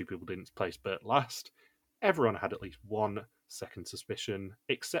now, two people didn't place Bert last. Everyone had at least one second suspicion,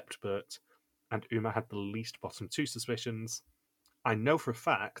 except Bert, and Uma had the least bottom two suspicions. I know for a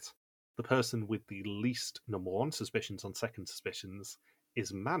fact the person with the least number one suspicions on second suspicions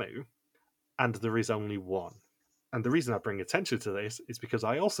is Manu, and there is only one. And the reason I bring attention to this is because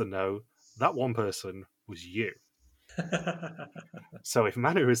I also know that one person was you. So if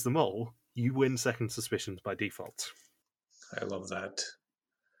Manu is the mole, you win second suspicions by default. I love that.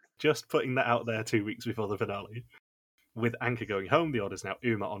 Just putting that out there 2 weeks before the finale. With Anka going home, the order's now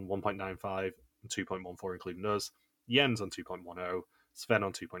Uma on 1.95 and 2.14, including us, Jens on 2.10, Sven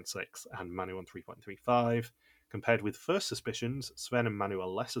on 2.6, and Manu on 3.35. Compared with first suspicions, Sven and Manu are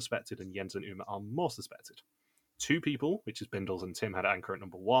less suspected, and Jens and Uma are more suspected. 2 people, which is Bindles and Tim, had Anka at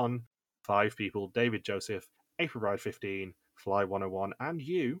number 1. 5 people, David, Joseph, April Bride 15, Fly 101, and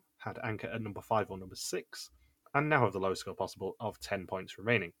you had Anka at number 5 or number 6, and now have the lowest score possible of 10 points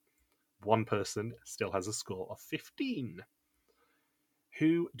remaining. One person still has a score of 15.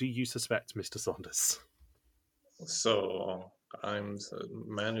 Who do you suspect, Mr. Saunders? So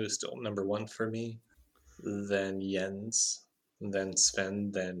Manu's still number 1 for me, then Jens, then Sven,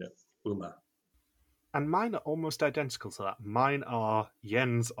 then Uma. And mine are almost identical to that. Mine are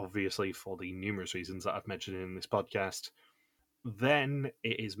Jens, obviously, for the numerous reasons that I've mentioned in this podcast. Then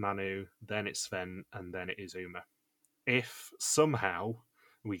it is Manu, then it's Sven, and then it is Uma. If somehow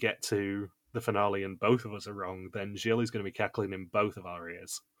we get to the finale and both of us are wrong, then Gilles is going to be cackling in both of our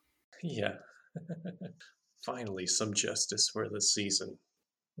ears. Yeah. Finally, some justice for this season.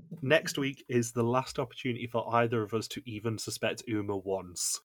 Next week is the last opportunity for either of us to even suspect Uma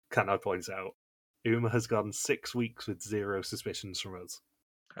once, can I point out. Uma has gone 6 weeks with 0 suspicions from us.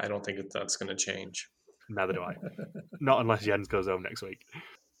 I don't think that's going to change. Neither do I. Not unless Jens goes home next week.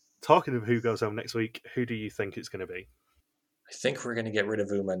 Talking of who goes home next week, who do you think it's going to be? I think we're going to get rid of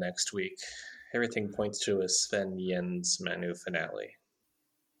Uma next week. Everything points to a Sven Jens Manu finale.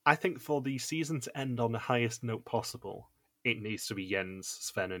 I think for the season to end on the highest note possible, it needs to be Jens,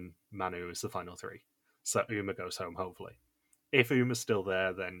 Sven, and Manu as the final 3. So Uma goes home, hopefully. If Uma's still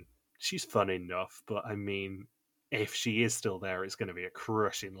there, then she's fun enough, but I mean, if she is still there, it's going to be a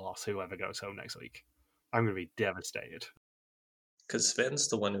crushing loss whoever goes home next week. I'm going to be devastated. Because Sven's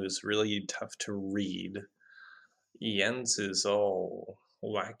the one who's really tough to read. Jens is all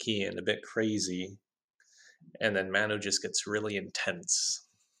wacky and a bit crazy. And then Manu just gets really intense.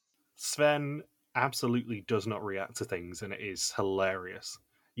 Sven absolutely does not react to things, and it is hilarious.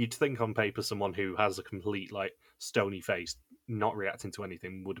 You'd think on paper someone who has a complete, stony face, not reacting to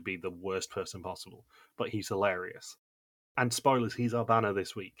anything would be the worst person possible, but he's hilarious. And spoilers, he's our banner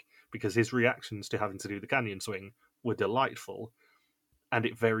this week, because his reactions to having to do the canyon swing were delightful, and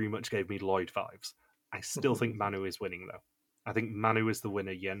it very much gave me Lloyd vibes. I still think Manu is winning, though. I think Manu is the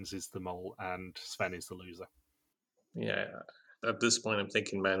winner, Jens is the mole, and Sven is the loser. Yeah, at this point I'm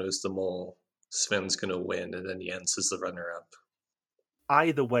thinking Manu's the mole, Sven's going to win, and then Jens is the runner-up.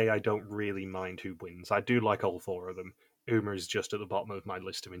 Either way, I don't really mind who wins. I do like all 4 of them. Uma is just at the bottom of my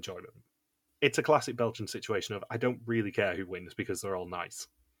list of enjoyment. it's a classic Belgian situation of I don't really care who wins because they're all nice.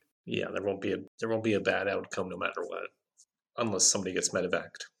 Yeah, there won't be a bad outcome no matter what, unless somebody gets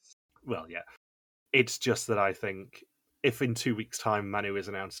medevaced. Well, yeah. It's just that I think if in 2 weeks' time Manu is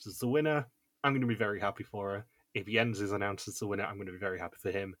announced as the winner, I'm going to be very happy for her. If Jens is announced as the winner, I'm going to be very happy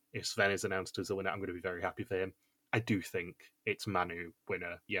for him. If Sven is announced as the winner, I'm going to be very happy for him. I do think it's Manu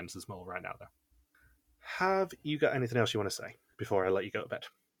winner, Jens is Mole right now, though. Have you got anything else you want to say before I let you go to bed?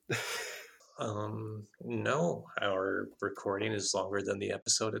 No, our recording is longer than the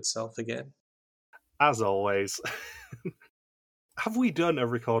episode itself again. As always, have we done a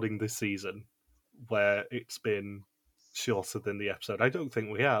recording this season where it's been shorter than the episode? I don't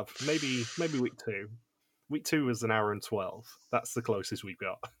think we have. Maybe week 2. Week 2 was an hour and 12. That's the closest we've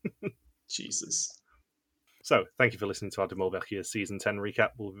got. Jesus. So, thank you for listening to our De Molbechia Season 10 recap.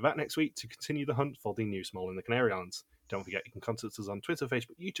 We'll be back next week to continue the hunt for the new Small in the Canary Islands. Don't forget you can contact us on Twitter,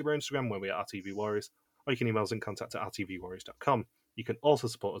 Facebook, YouTube, or Instagram where we are RTV Warriors, or you can email us in contact at rtvwarriors.com. You can also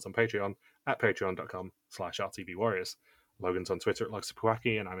support us on Patreon at patreon.com/rtvwarriors. Logan's on Twitter at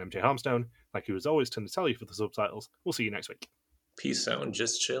Logsapawaki, and I'm MJ Harmstone. Thank you as always to Natalie for the subtitles. We'll see you next week. Peace out and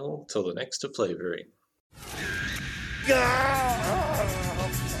just chill till the next flavoring.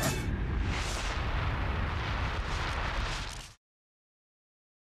 Gah!